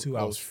cold too.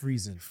 I was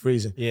freezing.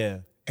 Yeah.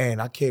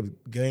 And I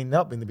kept getting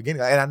up in the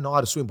beginning. And I know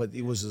how to swim, but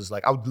it was just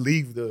like I would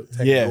leave the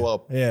tank and go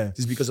up. Yeah.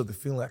 Just because of the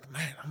feeling like,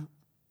 man,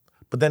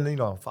 but then,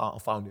 I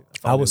found it.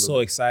 I was so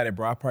excited,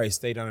 bro. I probably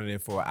stayed under there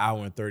for an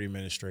hour and 30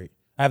 minutes straight.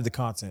 I have the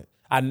content.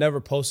 I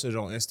never posted it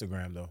on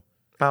Instagram, though.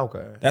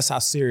 Okay. That's how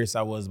serious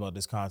I was about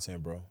this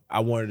content, bro. I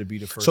wanted to be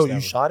the first. So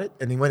you shot it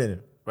and he went in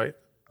it, right?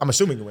 I'm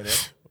assuming you went in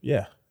it.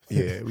 Yeah.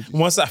 Yeah.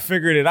 Once I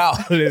figured it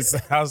out,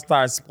 I'll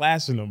start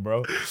splashing them,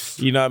 bro.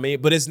 You know what I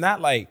mean? But it's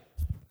not like,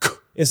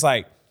 it's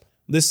like,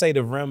 let's say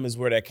the rim is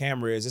where that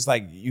camera is. It's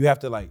like you have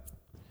to like,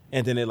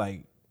 and then it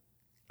like,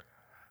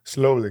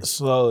 slowly,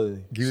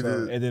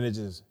 and then it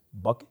just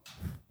bucket.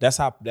 That's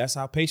how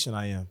patient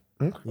I am.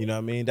 You know what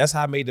I mean? That's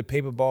how I made the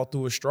paper ball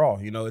through a straw.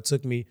 It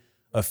took me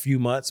a few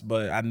months,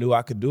 but I knew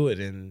I could do it,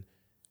 and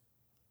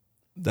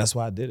that's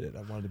why I did it.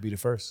 I wanted to be the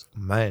first.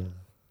 Man,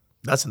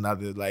 that's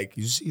another like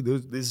you see.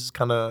 This is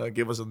kind of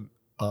give us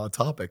a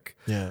topic.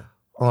 Yeah.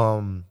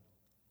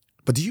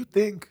 But do you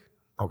think?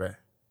 Okay.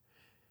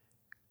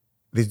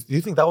 Do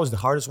you think that was the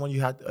hardest one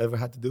you ever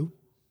had to do?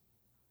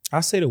 I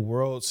say the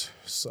world's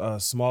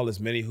smallest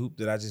mini hoop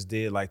that I just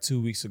did like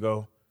 2 weeks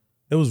ago.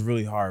 It was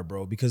really hard,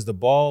 bro, because the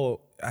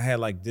ball, I had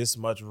like this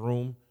much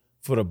room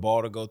for the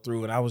ball to go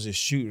through, and I was just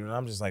shooting, and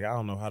I'm just like, I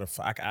don't know how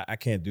to, I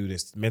can't do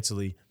this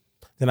mentally.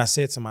 Then I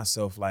said to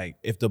myself, like,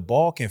 if the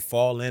ball can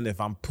fall in,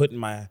 if I'm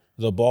putting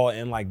the ball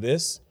in like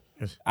this,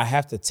 I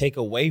have to take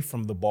away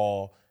from the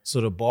ball so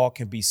the ball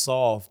can be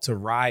soft to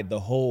ride the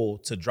hole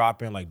to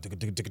drop in like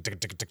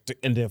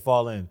and then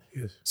fall in.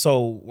 Yes.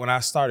 So when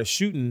I started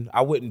shooting,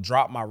 I wouldn't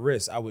drop my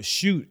wrist. I would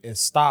shoot and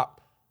stop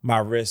my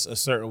wrist a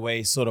certain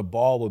way so the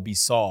ball would be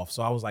soft.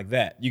 So I was like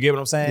that. You get what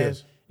I'm saying?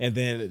 Yes. And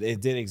then it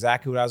did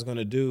exactly what I was going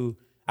to do.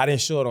 I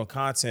didn't show it on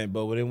content,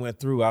 but when it went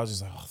through, I was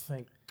just like, oh,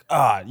 thank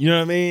God. You know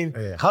what I mean?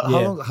 Yeah.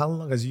 How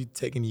long has it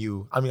taken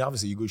you? I mean,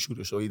 obviously you're a good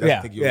shooter, so it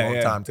doesn't take you a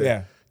long time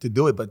to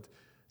do it. But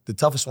the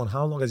toughest one,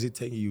 how long has it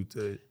taken you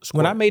to score?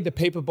 When I made the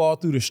paper ball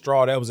through the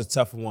straw, that was a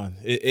tough one.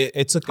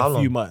 It took a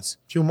few months.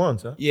 Few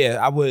months, huh? Yeah,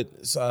 I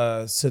would,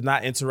 to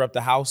not interrupt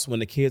the house when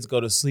the kids go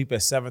to sleep at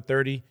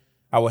 7:30,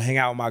 I would hang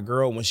out with my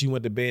girl. When she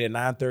went to bed at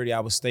 9:30,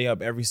 I would stay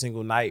up every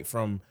single night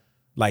from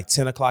like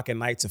 10 o'clock at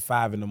night to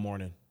 5 in the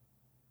morning.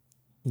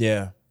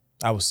 Yeah,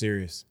 I was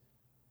serious.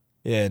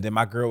 Yeah, then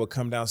my girl would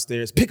come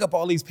downstairs, pick up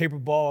all these paper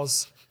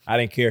balls. I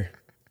didn't care.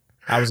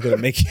 I was going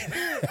to make it.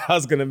 I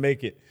was going to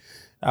make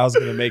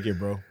it,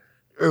 bro.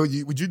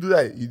 Would you do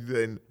that? You do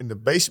that in the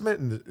basement,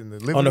 in the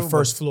living room? On the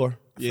first floor.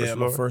 Yeah, on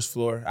the first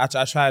floor. I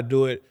try to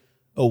do it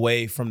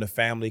away from the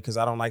family because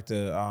I don't like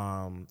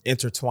to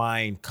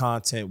intertwine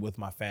content with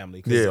my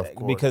family. Yeah, of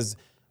course. Because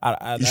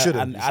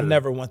I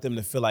never want them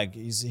to feel like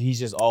he's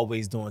just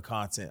always doing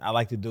content. I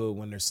like to do it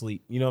when they're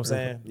asleep. You know what I'm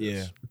saying?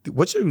 Yeah.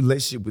 What's your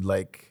relationship with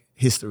like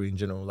history in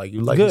general? Like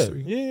you like Good.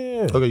 history?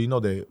 Yeah. Okay, you know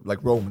the like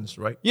Romans,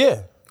 right?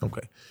 Yeah.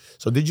 Okay.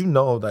 So did you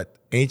know that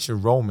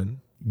ancient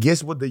Roman,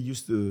 guess what they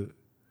used to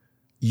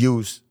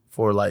use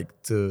for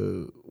like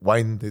to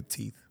whiten the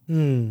teeth?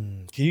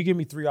 Can you give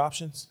me 3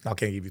 options? I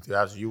can't give you 3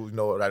 options. You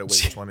know right away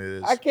which one it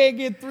is. I can't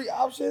get 3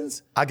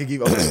 options. I can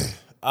give you.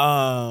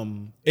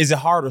 Is it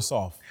hard or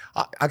soft?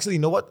 Actually, you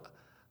know what?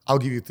 I'll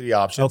give you 3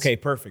 options. Okay,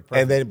 perfect.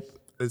 And then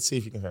let's see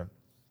if you can hear.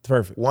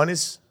 Perfect. One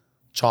is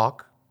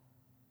chalk.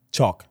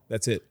 Chalk.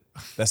 That's it.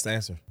 That's the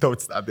answer. No,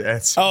 it's not the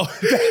answer. Oh,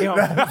 damn.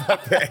 That's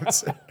not the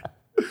answer.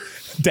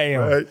 Damn.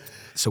 Right?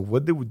 So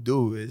what they would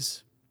do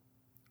is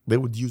they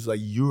would use like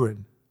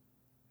urine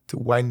to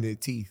whiten their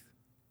teeth.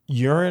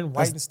 Urine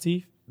whitens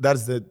teeth?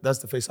 That's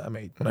the face I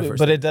made when I first.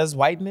 But it does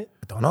whiten it?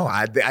 I don't know.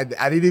 I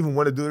didn't even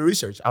want to do the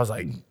research. I was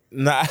like,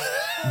 Nah.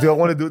 do I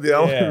want to do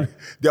the?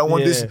 Do I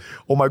want this Yeah.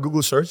 on my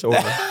Google search? Or,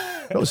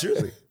 no,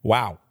 seriously.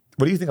 Wow.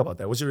 What do you think about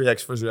that? What's your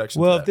first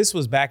reaction? Well, to if that? this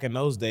was back in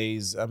those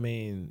days, I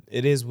mean,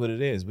 it is what it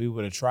is. We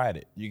would have tried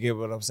it. You get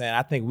what I'm saying?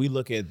 I think we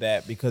look at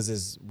that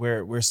because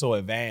we're so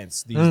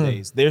advanced these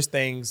days. There's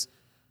things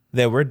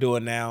that we're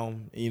doing now,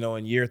 you know,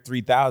 in year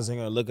 3000,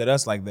 gonna look at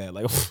us like that.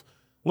 Like,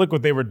 look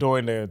what they were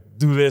doing to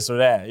do this or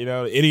that. You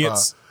know,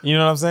 idiots. You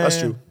know what I'm saying? That's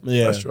true.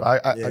 Yeah. That's true. I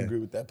agree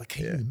with that. But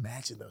can you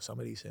imagine though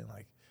somebody saying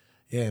like,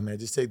 "Yeah, man,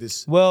 just take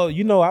this." Well,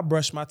 you know, I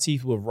brush my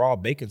teeth with raw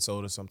baking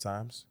soda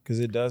sometimes because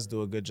it does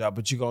do a good job,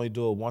 but you can only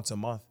do it once a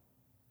month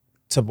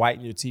to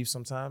whiten your teeth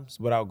sometimes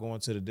without going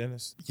to the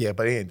dentist. Yeah,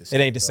 but it ain't the It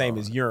same. ain't the same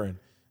as urine.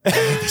 Ain't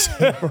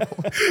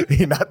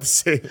not the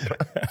same.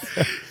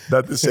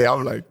 Not the same.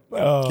 I'm like,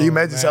 can you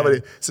imagine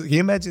somebody? So can you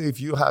imagine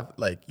if you have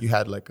like you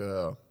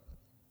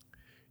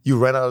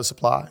ran out of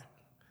supply?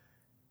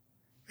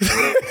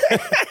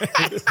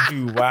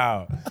 Dude,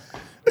 wow.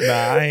 Nah,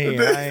 I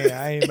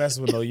ain't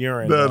messing with no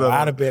urine. No, No. no.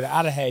 I'd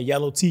have had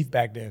yellow teeth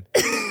back then.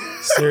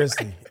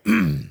 Seriously.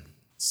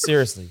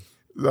 Seriously.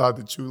 I have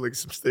to chew like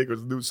some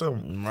stickers and do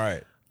something.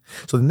 Right.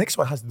 So the next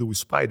one has to do with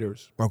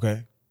spiders,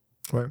 Okay.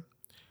 right?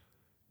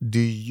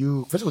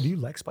 First of all, do you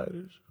like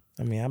spiders?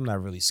 I mean, I'm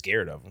not really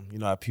scared of them. You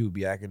know, how people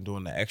be acting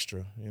doing the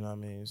extra. You know what I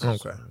mean? It's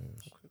Okay.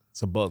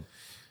 It's a bug.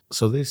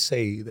 So they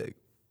say that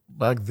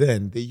back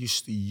then they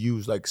used to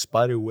use like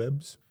spider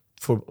webs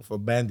for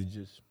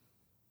bandages.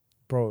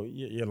 Bro,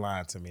 you're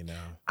lying to me now.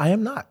 I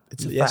am not.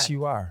 It's a Yes, fact.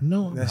 you are.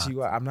 No, I'm yes, not.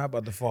 you are. I'm not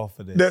about to fall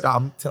for this. No,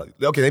 I'm telling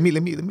you. Okay, let me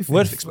finish the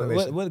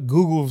explanation. What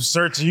Google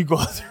search are you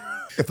going through?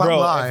 If I'm Bro,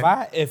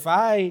 lying, if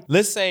I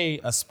let's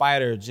say a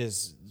spider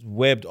just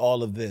webbed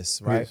all of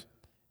this, right? Yes.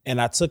 And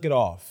I took it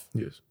off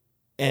yes,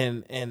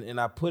 and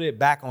I put it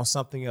back on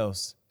something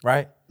else,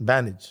 right?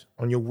 bandage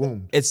on your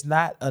wound. It's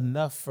not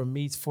enough for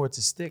it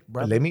to stick,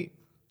 bro. Let me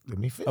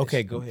finish.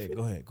 Okay, go ahead.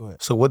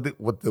 So what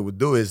they would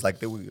do is like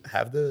they would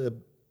have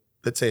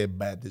let's say a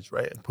bandage,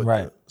 right, and put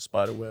Right. the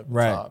spider web on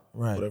Right, top,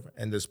 right. whatever,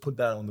 and just put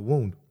that on the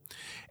wound.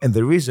 And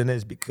the reason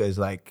is because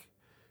like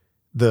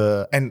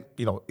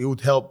it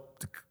would help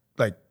to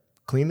like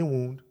clean the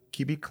wound,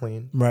 keep it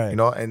clean, Right. You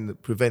know, and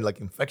prevent like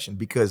infection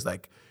because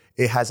like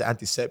it has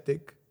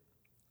antiseptic,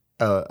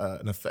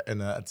 an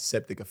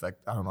antiseptic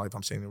effect. I don't know if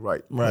I'm saying it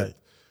right. Right.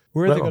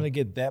 Where are they Right. going to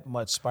get that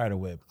much spider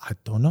web? I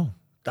don't know.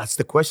 That's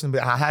the question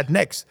that I had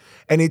next,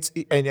 and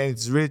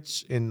it's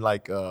rich in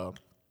like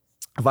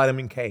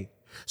vitamin K.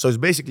 So it's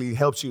basically it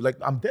helps you. Like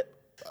I'm dead,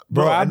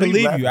 Bro, I know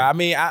believe laughing. you. I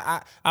mean,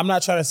 I'm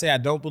not trying to say I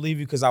don't believe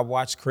you because I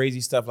watch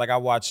crazy stuff. Like I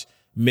watch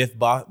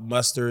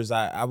Mythbusters.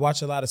 I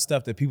watch a lot of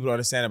stuff that people don't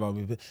understand about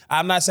me. But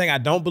I'm not saying I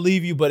don't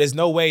believe you, but there's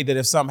no way that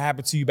if something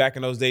happened to you back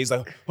in those days,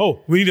 like, oh,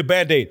 we need a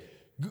Band-Aid.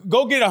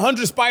 Go get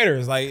 100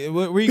 spiders. Like,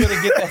 where are you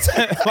gonna get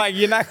that? Like,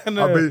 you're not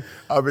gonna.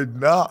 I mean,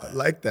 not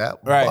like that.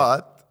 Right.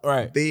 But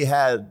Right. they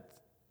had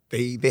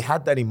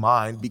that in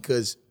mind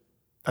because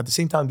at the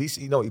same time,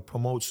 it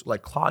promotes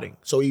like clotting,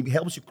 so it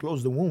helps you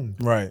close the wound.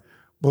 Right.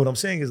 But what I'm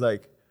saying is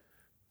like,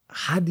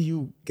 how do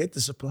you get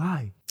the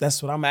supply?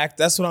 That's what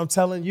I'm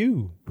telling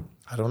you.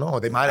 I don't know.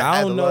 They might have I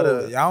had don't a know. lot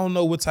of. I don't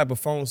know what type of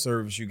phone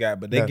service you got,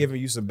 but they're Yeah.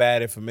 giving you some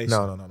bad information.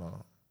 No. It can't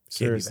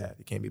be Seriously. bad.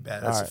 It can't be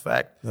bad. That's All a right.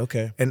 fact.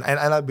 Okay. And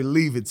I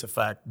believe it's a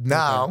fact.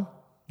 Now,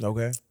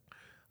 Okay.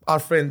 our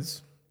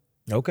friends,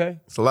 Okay.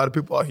 there's a lot of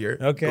people out here.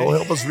 Okay. Go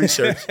help us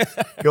research.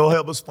 Go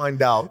help us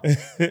find out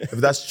if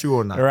that's true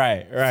or not.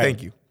 Right.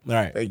 Thank you.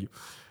 Right. Thank you.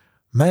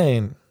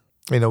 Man,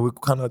 we're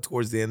kind of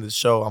towards the end of the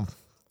show. I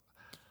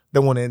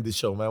don't want to end the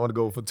show, man. I want to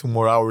go for 2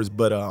 more hours.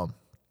 But,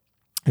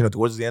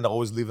 towards the end, I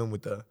always leave them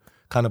with a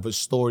kind of a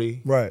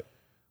story Right.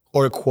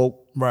 or a quote,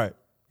 Right.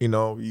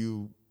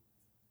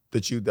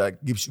 that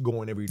keeps you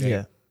going every day.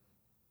 Yeah.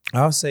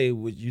 I'll say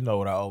what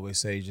I always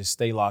say, just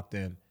stay locked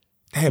in.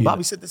 Damn,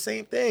 Bobby said the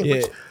same thing.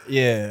 Yeah. But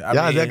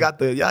Yeah.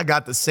 y'all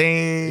got the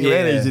same Yeah.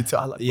 energy too.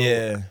 I like, bro,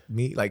 Yeah.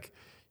 me, like,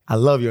 I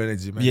love your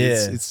energy, man.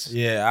 Yeah. It's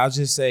I'll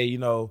just say,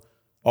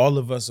 all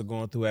of us are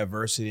going through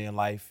adversity in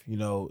life.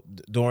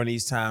 During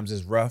these times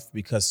is rough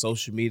because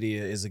social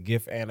media is a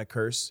gift and a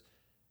curse.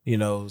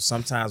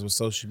 Sometimes with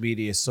social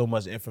media, so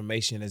much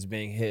information is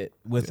being hit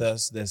with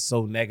us that's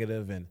so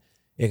negative and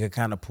it can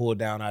kind of pull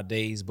down our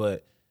days.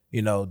 But,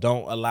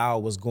 don't allow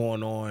what's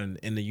going on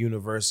in the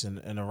universe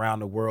and around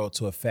the world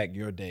to affect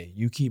your day.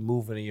 You keep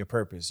moving in your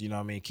purpose.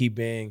 Keep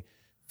being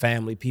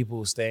family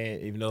people, stay,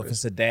 if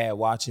it's a dad,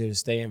 watch it,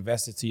 stay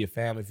invested to your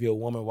family. If you're a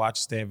woman, watch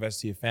it, stay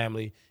invested to your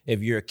family.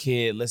 If you're a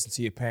kid, listen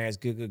to your parents,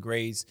 good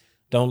grades.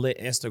 Don't let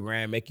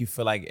Instagram make you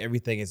feel like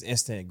everything is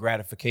instant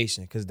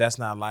gratification because that's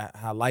not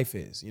how life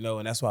is,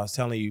 and that's why I was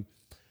telling you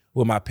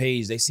with my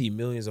page, they see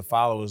millions of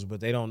followers, but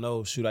they don't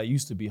know, shoot, I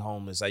used to be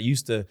homeless. I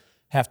used to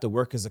have to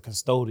work as a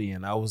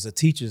custodian. I was a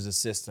teacher's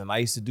assistant. I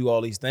used to do all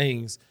these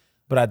things,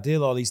 but I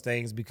did all these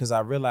things because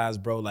I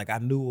realized, bro, like I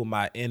knew what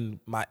my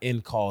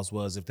end cause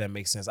was, if that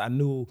makes sense. I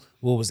knew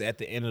what was at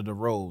the end of the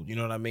road. You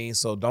know what I mean?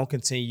 So don't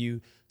continue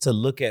to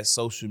look at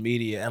social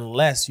media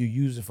unless you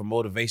use it for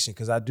motivation,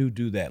 because I do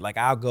that. Like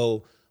I'll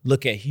go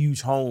look at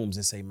huge homes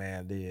and say,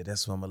 man, yeah,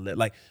 that's what I'm gonna live.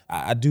 Like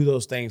I do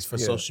those things for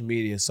social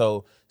media.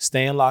 So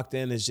staying locked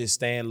in is just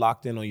staying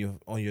locked in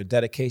on your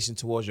dedication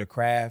towards your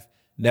craft,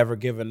 never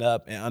giving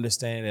up, and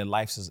understanding that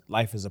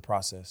life is a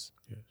process.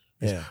 Yes.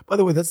 Yeah. By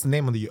the way, that's the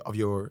name of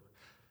your.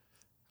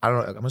 I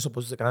don't know. Am I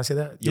supposed to? Can I say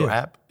that? Your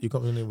app? You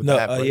come in with the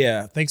app? Right?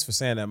 Yeah. Thanks for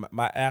saying that.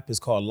 My app is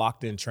called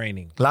Locked In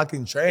Training. Locked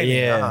In Training.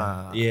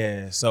 Yeah.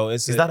 Yeah. So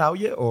is that out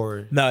yet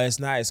or? No, it's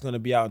not. It's going to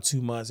be out in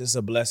 2 months. It's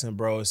a blessing,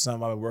 bro. It's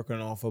something I've been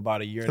working on for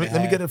about a year and a half.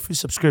 Let me get a free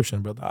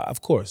subscription, brother.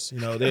 Of course. You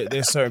know,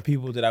 there's certain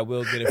people that I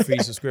will get a free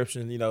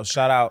subscription. You know,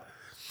 shout out.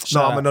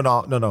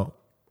 No.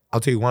 I'll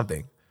tell you one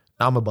thing.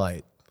 Now I'm gonna buy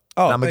it.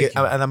 Oh, and I'm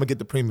gonna get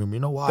the premium. You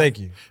know why? Thank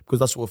you. Because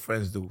that's what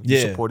friends do. You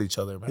support each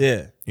other, man.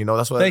 Yeah. You know,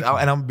 that's what. And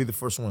I'm gonna be the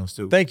first ones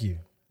too. Thank you.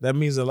 That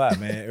means a lot,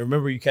 man.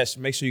 Remember,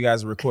 make sure you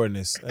guys are recording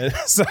this.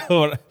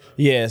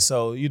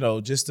 So you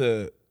know, just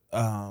to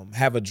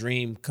have a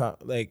dream,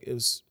 like it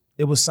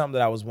was something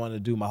that I was wanting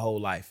to do my whole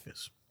life.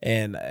 Yes.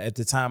 And at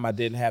the time, I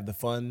didn't have the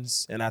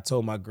funds, and I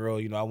told my girl,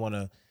 you know, I want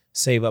to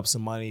save up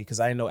some money because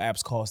I didn't know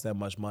apps cost that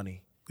much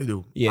money. They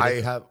do. Yeah,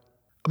 I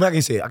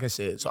can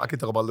say it. So I can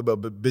talk about a little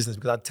bit of business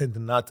because I tend to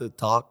not to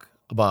talk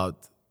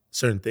about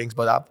certain things,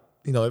 but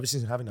ever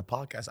since having a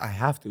podcast, I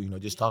have to,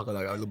 just talk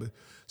like a little bit.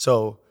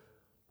 So.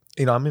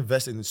 I'm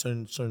invested in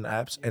certain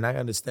apps, and I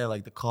understand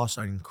like the costs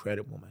are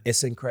incredible, man.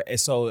 It's incredible.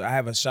 So I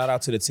have a shout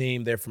out to the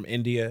team. They're from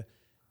India,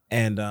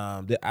 and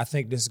I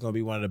think this is going to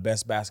be one of the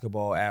best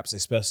basketball apps,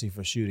 especially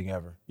for shooting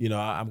ever. You know,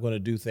 I'm going to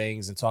do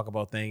things and talk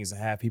about things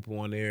and have people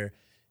on there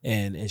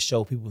and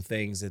show people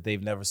things that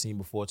they've never seen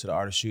before to the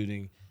art of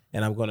shooting.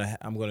 And I'm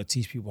gonna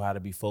teach people how to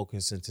be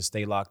focused and to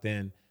stay locked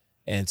in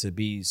and to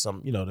be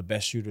the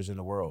best shooters in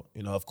the world.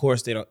 You know, of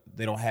course they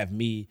don't have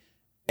me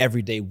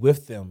every day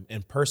with them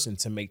in person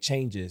to make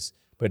changes,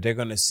 but they're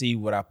going to see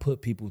what I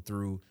put people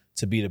through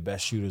to be the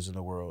best shooters in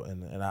the world.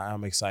 And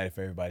I'm excited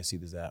for everybody to see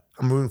this app.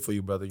 I'm rooting for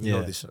you, brother. You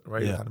know this,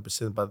 right? Yeah.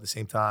 100%. But at the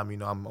same time,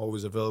 I'm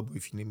always available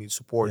if you need me to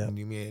support, you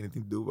need me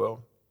anything to do,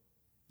 bro.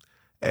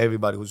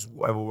 Everybody who's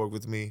ever worked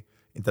with me,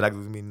 interacted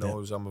with me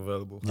knows I'm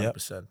available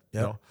 100%. You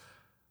know?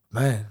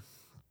 Man,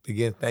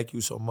 again, thank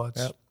you so much.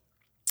 Yep.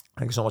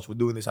 Thank you so much for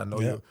doing this. I know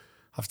you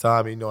have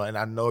time, and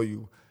I know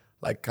you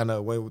like kind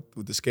of went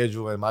with the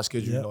schedule and my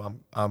schedule.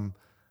 I'm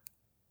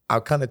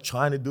kind of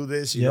trying to do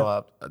this,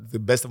 the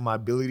best of my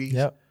ability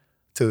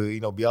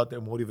to be out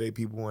there, motivate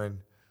people, and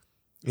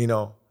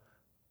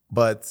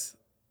but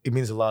it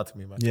means a lot to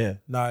me, man. Yeah,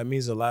 no, it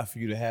means a lot for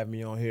you to have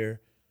me on here.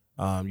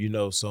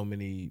 So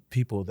many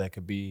people that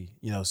could be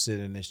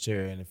sitting in this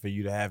chair, and for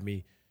you to have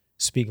me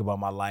speak about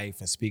my life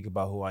and speak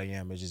about who I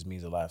am, it just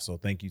means a lot. So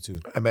thank you too.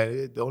 Hey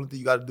man, the only thing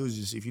you got to do is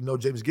just, if you know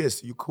James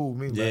Gist, you cool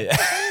with me, man.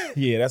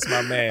 Yeah, that's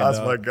my man. That's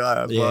my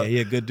guy.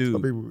 He a good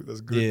dude. That's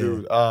a good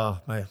dude. Man.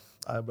 All right,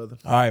 brother.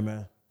 All right,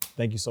 man.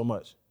 Thank you so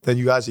much. Then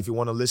you guys, if you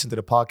want to listen to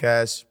the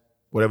podcast,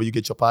 wherever you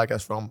get your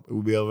podcast from, it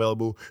will be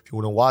available. If you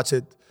want to watch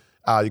it,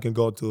 you can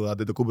go to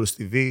the Cubanos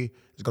TV.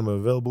 It's going to be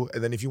available.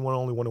 And then if you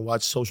only want to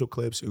watch social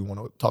clips, you want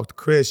to talk to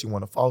Chris, you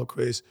want to follow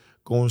Chris,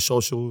 go on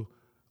social,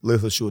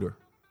 Lethal Shooter.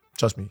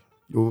 Trust me,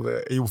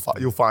 you'll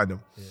find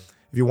them. Yeah.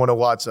 If you want to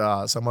watch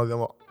some of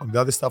them on the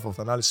other stuff of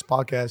Thanasis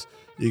podcast,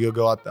 you can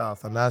go at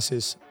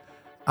Thanasis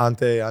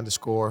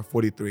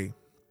ante_43.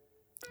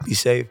 Be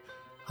safe.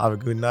 Have a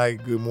good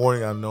night, good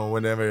morning. I don't know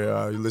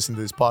whenever you listen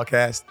to this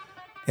podcast.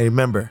 And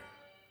remember,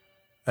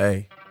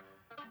 hey,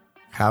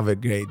 have a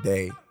great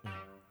day.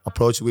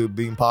 Approach it with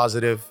being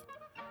positive,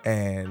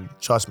 and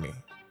trust me,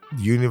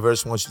 the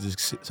universe wants you to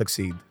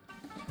succeed.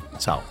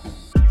 Ciao.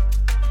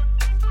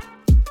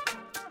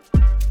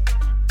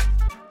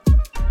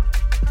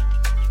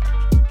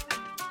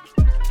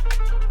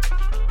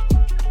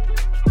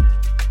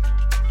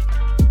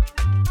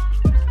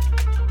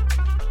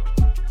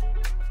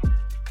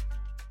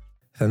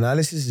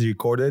 Thanasis is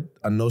recorded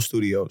at No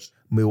Studios,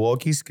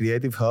 Milwaukee's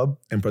creative hub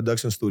and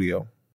production studio.